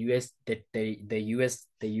between the US, the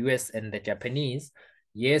US and the Japanese.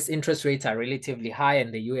 Yes, interest rates are relatively high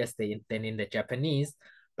in the US than in the Japanese,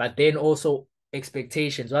 but then also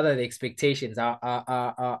expectations. What are the expectations?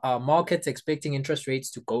 Are markets expecting interest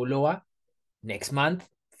rates to go lower next month,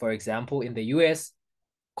 for example, in the US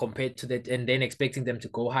compared to that, and then expecting them to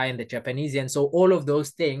go high in the Japanese yen. So all of those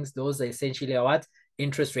things, those are essentially what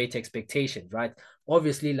interest rate expectations, right?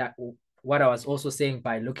 Obviously, like what I was also saying,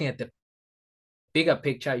 by looking at the bigger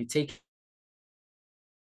picture, you take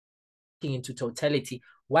into totality,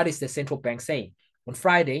 what is the central bank saying? On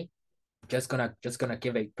Friday, just gonna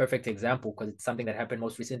give a perfect example because it's something that happened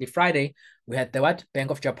most recently. Friday, we had the what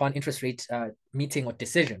Bank of Japan interest rate meeting or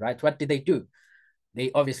decision, right? What did they do?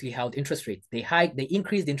 They obviously held interest rates. They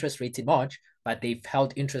increased interest rates in March, but they've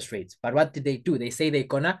held interest rates. But what did they do? They say they're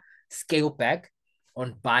gonna scale back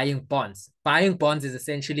on buying bonds. Buying bonds is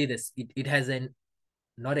essentially this. It has an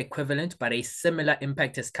not equivalent, but a similar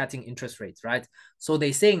impact as cutting interest rates, right? So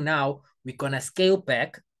they're saying now we're gonna scale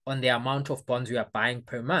back on the amount of bonds we are buying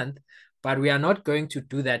per month, but we are not going to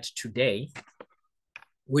do that today,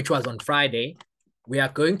 which was on Friday. We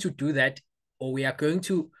are going to do that, or we are going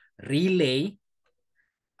to relay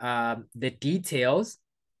the details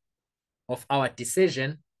of our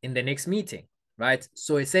decision in the next meeting, right?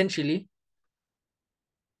 So essentially,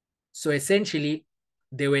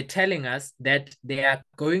 they were telling us that they are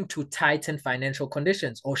going to tighten financial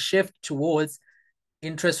conditions or shift towards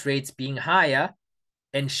interest rates being higher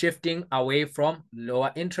and shifting away from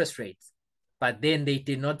lower interest rates. But then they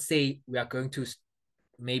did not say we are going to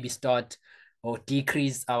maybe start or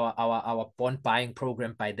decrease our bond buying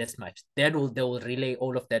program by this much. They will relay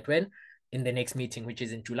all of that when in the next meeting, which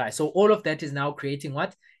is in July. So all of that is now creating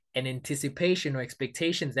what? An anticipation or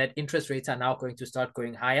expectations that interest rates are now going to start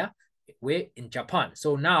going higher. We're in Japan.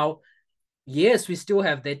 So now, yes, we still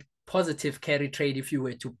have that positive carry trade if you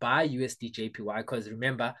were to buy USD JPY, because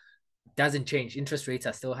remember, it doesn't change. Interest rates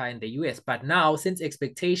are still high in the US. But now, since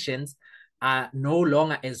expectations are no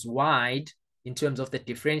longer as wide in terms of the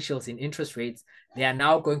differentials in interest rates, they are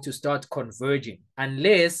now going to start converging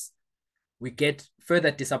unless we get further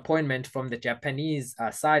disappointment from the Japanese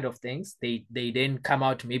side of things. They then come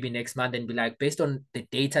out maybe next month and be like, based on the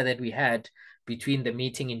data that we had between the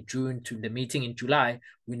meeting in June to the meeting in July,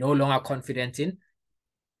 we're no longer confident in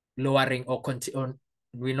lowering or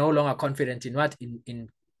we're no longer confident in what in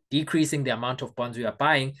decreasing the amount of bonds we are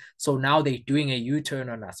buying. So now they're doing a U-turn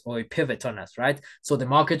on us or a pivot on us, right? So the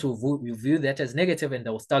market will view that as negative and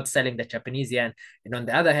they'll start selling the Japanese yen. And on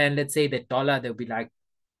the other hand, let's say the dollar, they'll be like,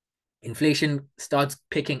 inflation starts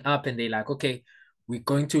picking up and they're like, okay, we're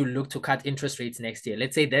going to look to cut interest rates next year.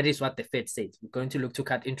 Let's say that is what the Fed says. We're going to look to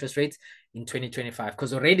cut interest rates in 2025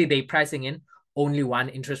 because already they're pricing in only one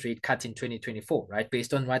interest rate cut in 2024, right?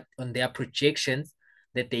 Based on their projections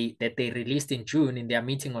that they released in June in their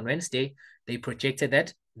meeting on Wednesday, they projected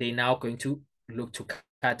that they're now going to look to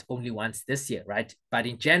cut only once this year, right? But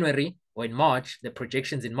in January or in March, the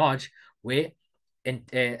projections in March were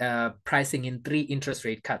pricing in 3 interest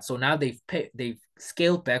rate cuts. So now they've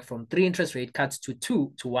scaled back from 3 interest rate cuts to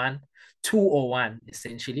 2 or 1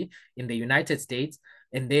 essentially in the United States.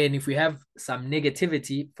 And then if we have some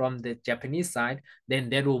negativity from the Japanese side, then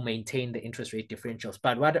that will maintain the interest rate differentials.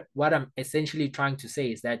 But what I'm essentially trying to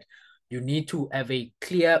say is that you need to have a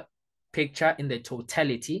clear picture in the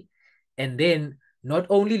totality, and then not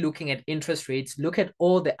only looking at interest rates, look at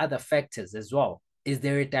all the other factors as well. Is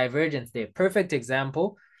there a divergence there? Perfect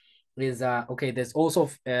example is okay, there's also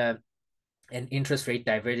an interest rate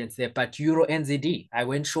divergence there, but Euro NZD. I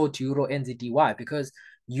went short Euro NZD. Why? Because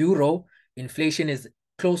Euro inflation is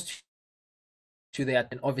close to that,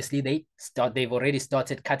 and obviously they've already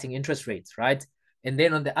started cutting interest rates, right? And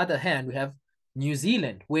then on the other hand, we have New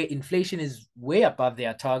Zealand, where inflation is way above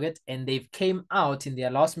their target, and they've came out in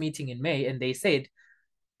their last meeting in May, and they said,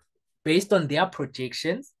 based on their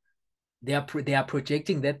projections, they are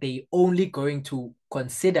projecting that they only going to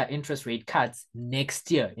consider interest rate cuts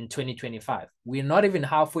next year in 2025. We're not even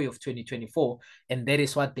halfway of 2024, and that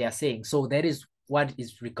is what they are saying. So that is what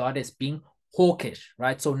is regarded as being hawkish,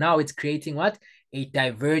 right? So now it's creating what? A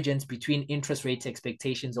divergence between interest rate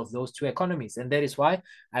expectations of those two economies. And that is why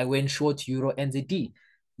I went short Euro NZD.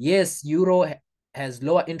 Yes, Euro has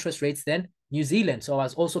lower interest rates than New Zealand. So I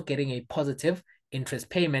was also getting a positive interest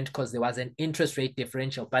payment because there was an interest rate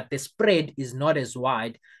differential, but the spread is not as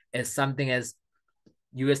wide as something as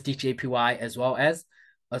USD JPY as well as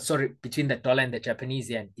between the dollar and the Japanese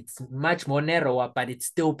yen. It's much more narrower, but it's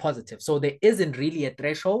still positive. So there isn't really a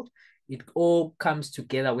threshold. It all comes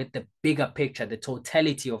together with the bigger picture, the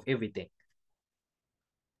totality of everything.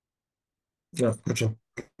 Yeah, gotcha.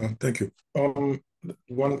 Thank you. One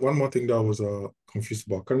more thing that I was confused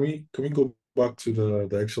about. Can we go back to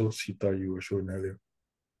the Excel sheet that you were showing earlier?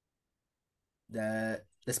 The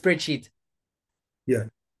spreadsheet. Yeah.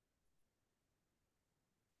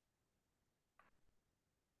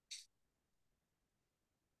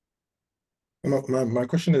 My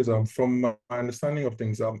question is from my understanding of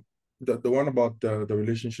things, the one about the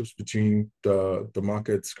relationships between the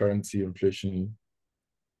markets, currency, inflation.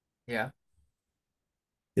 Yeah.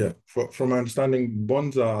 Yeah, from my understanding,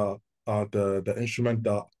 bonds are the instrument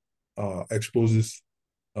that exposes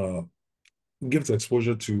uh gives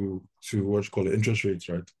exposure to what you call it, interest rates,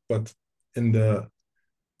 right? But in the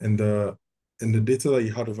in the in the data that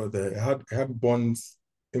you had over there, it had bonds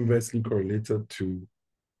inversely correlated to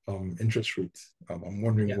interest rates. I'm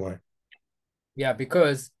wondering Yeah. why. Yeah,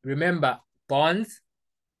 because remember, bonds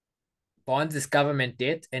is government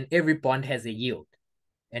debt, and every bond has a yield.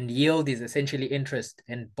 And yield is essentially interest.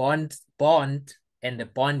 And bond and the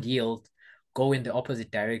bond yield go in the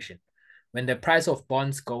opposite direction. When the price of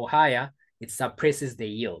bonds go higher, it suppresses the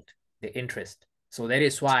yield, the interest. So that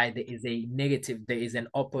is why there is an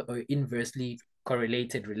inversely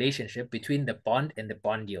correlated relationship between the bond and the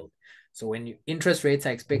bond yield. So when interest rates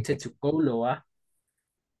are expected to go lower,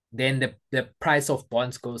 then the price of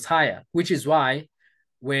bonds goes higher, which is why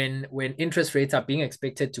when interest rates are being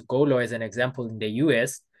expected to go low, as an example in the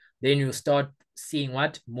US, then you start seeing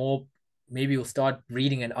what more. Maybe you'll start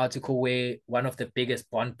reading an article where one of the biggest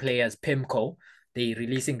bond players, PIMCO, they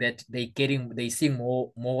releasing that they seeing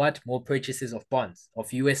more purchases of bonds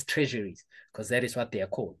of US treasuries, because that is what they are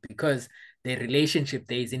called, because the relationship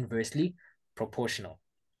there is inversely proportional.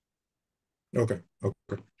 Okay,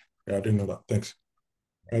 okay. Yeah, I didn't know that. Thanks.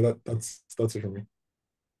 That's it for me.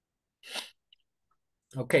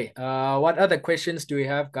 Okay. What other questions do we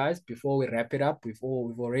have, guys, before we wrap it up? We've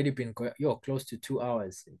already been close to 2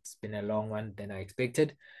 hours. It's been a long one than I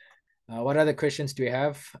expected. What other questions do we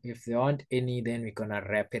have? If there aren't any, then we're gonna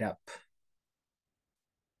wrap it up.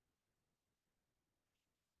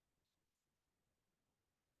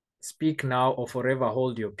 Speak now or forever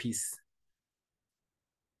hold your peace.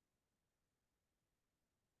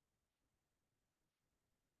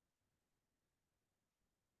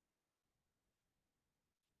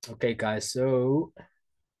 Okay, guys. So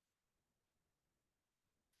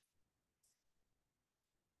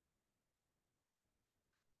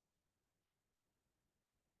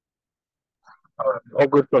All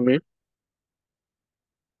good for me.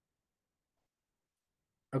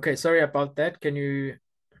 okay, sorry about that. Can you?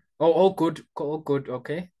 Oh, all good. All good.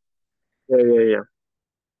 Okay. Yeah.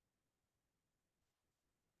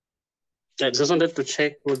 I just wanted to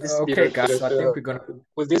check, Okay, guys. So I think we're gonna.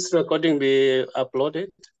 will this recording be uploaded?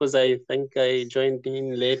 Because I think I joined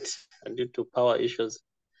in late due to power issues.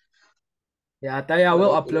 Yeah, I will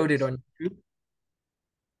upload it on YouTube.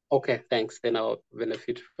 Okay, thanks. Then I'll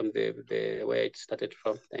benefit from the where it started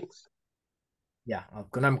from. Thanks. Yeah, I'm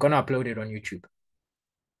gonna upload it on YouTube.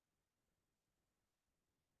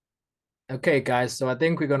 Okay, guys. So I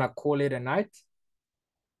think we're gonna call it a night.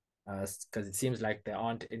 Because it seems like there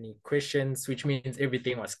aren't any questions, which means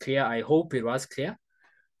everything was clear. I hope it was clear,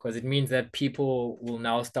 because it means that people will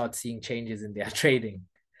now start seeing changes in their trading.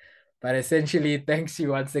 But essentially, thanks you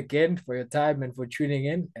once again for your time and for tuning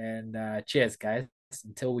in. And cheers, guys.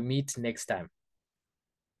 Until we meet next time.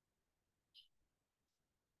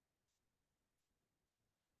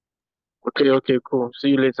 Okay, cool. See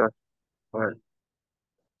you later. All right.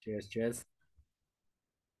 Cheers.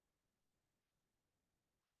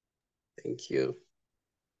 Thank you.